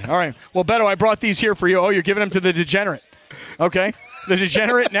 Yeah. They did. All right. Well, Beto, I brought these here for you. Oh, you're giving them to the degenerate. Okay. The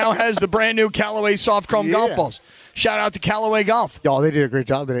degenerate now has the brand new Callaway Soft Chrome golf balls. Shout out to Callaway Golf. Y'all, they did a great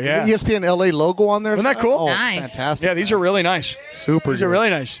job today. Yeah. The ESPN LA logo on there. Isn't that cool? Oh, Nice. fantastic. Yeah, these are really nice. Super These are good. really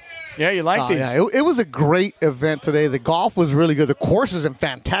nice. Yeah, you like these. Yeah, it was a great event today. The golf was really good. The course is in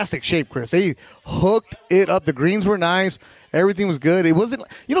fantastic shape, Chris. They hooked it up. The greens were nice. Everything was good. It wasn't,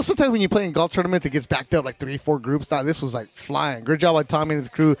 sometimes when you play in golf tournaments, it gets backed up like 3-4 groups. Now, this was like flying. Good job by Tommy and his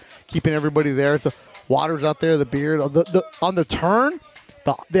crew keeping everybody there. So, water's out there, the beer. On the turn,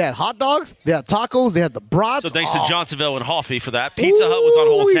 they had hot dogs, they had tacos, they had the brats. So thanks to Johnsonville and Hoffey for that. Pizza Hut was on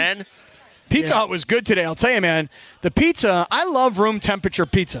hole 10. Pizza Hut was good today. I'll tell you, man. The pizza, I love room temperature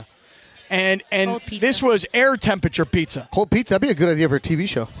pizza. And Cold pizza. this was air temperature pizza. Cold pizza, that'd be a good idea for a TV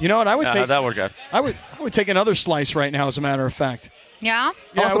show. You know what? I would take That worked out. I would take another slice right now, as a matter of fact. Yeah?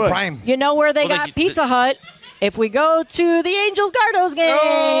 Yeah, I would. Prime. You know where they Well, got Pizza Hut? If we go to the Angels Gardos game.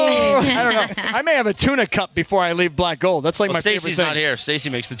 Oh, I don't know. I may have a tuna cup before I leave Black Gold. That's like Well, my favorite Stacy's thing. not here. Stacy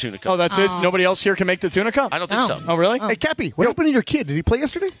makes the tuna cup. Oh, that's it? Nobody else here can make the tuna cup? I don't think so. Oh, really? Hey, Cappy, what happened to your kid? Did he play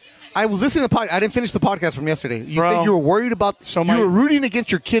yesterday? I was listening to the podcast. I didn't finish the podcast from yesterday. You Bro. said you were worried about. You were rooting against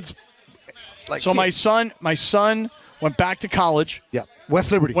your kids. So my son went back to college. Yeah,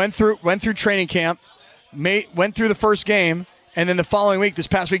 West Liberty. Went through training camp, went through the first game, and then the following week, this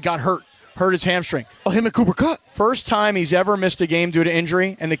past week, got hurt his hamstring. Oh, him and Cooper Kupp. First time he's ever missed a game due to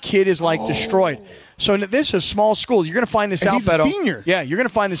injury, and the kid is like destroyed. So this is a small school. You're going to find this And out, he's a Beto. senior. Yeah, you're going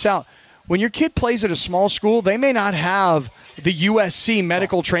to find this out. When your kid plays at a small school, they may not have the USC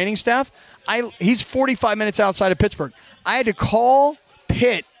medical training staff. He's 45 minutes outside of Pittsburgh. I had to call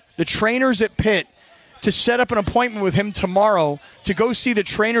Pitt, the trainers at Pitt, to set up an appointment with him tomorrow to go see the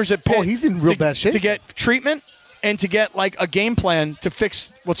trainers at Pitt. Oh, he's in real bad shape. To get treatment and to get like a game plan to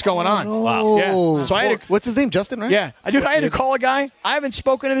fix what's going on. Wow. Yeah. So I had to, What's his name? Justin, right? yeah. I had to call a guy. I haven't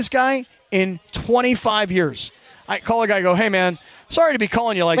spoken to this guy in 25 years. I call a guy and go, "Hey, man, sorry to be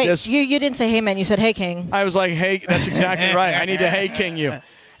calling you like Wait, this." you didn't say hey man, you said hey king. I was like, "Hey, that's exactly right. I need to hey king you."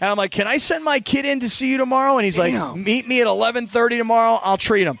 And I'm like, "Can I send my kid in to see you tomorrow?" And he's like, "Meet me at 11:30 tomorrow. I'll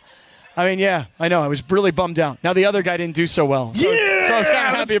treat him." I mean, yeah, I know. I was really bummed out. Now, the other guy didn't do so well. So I was kind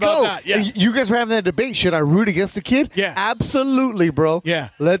of happy about that. Yeah. You guys were having that debate. Should I root against the kid? Yeah. Absolutely, bro. Yeah.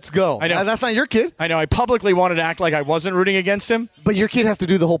 Let's go. I know. That's not your kid. I know. I publicly wanted to act like I wasn't rooting against him. But your kid has to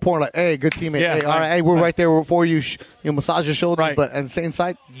do the whole point, like, hey, good teammate. Yeah, Hey, all right. right, hey, we're right there for you. You massage your shoulders, Right. but at the same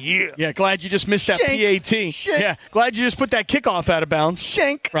side, yeah. Yeah, glad you just missed that Shank. PAT. Shank. Yeah, glad you just put that kickoff out of bounds.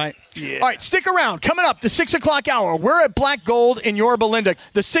 Shank. Right. Yeah. All right, stick around. Coming up, the 6 o'clock hour. We're at Black Gold in Yorba Linda.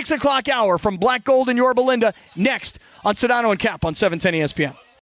 The 6 o'clock hour from Black Gold in Yorba Linda next on Sedano and Cap on 710 ESPN.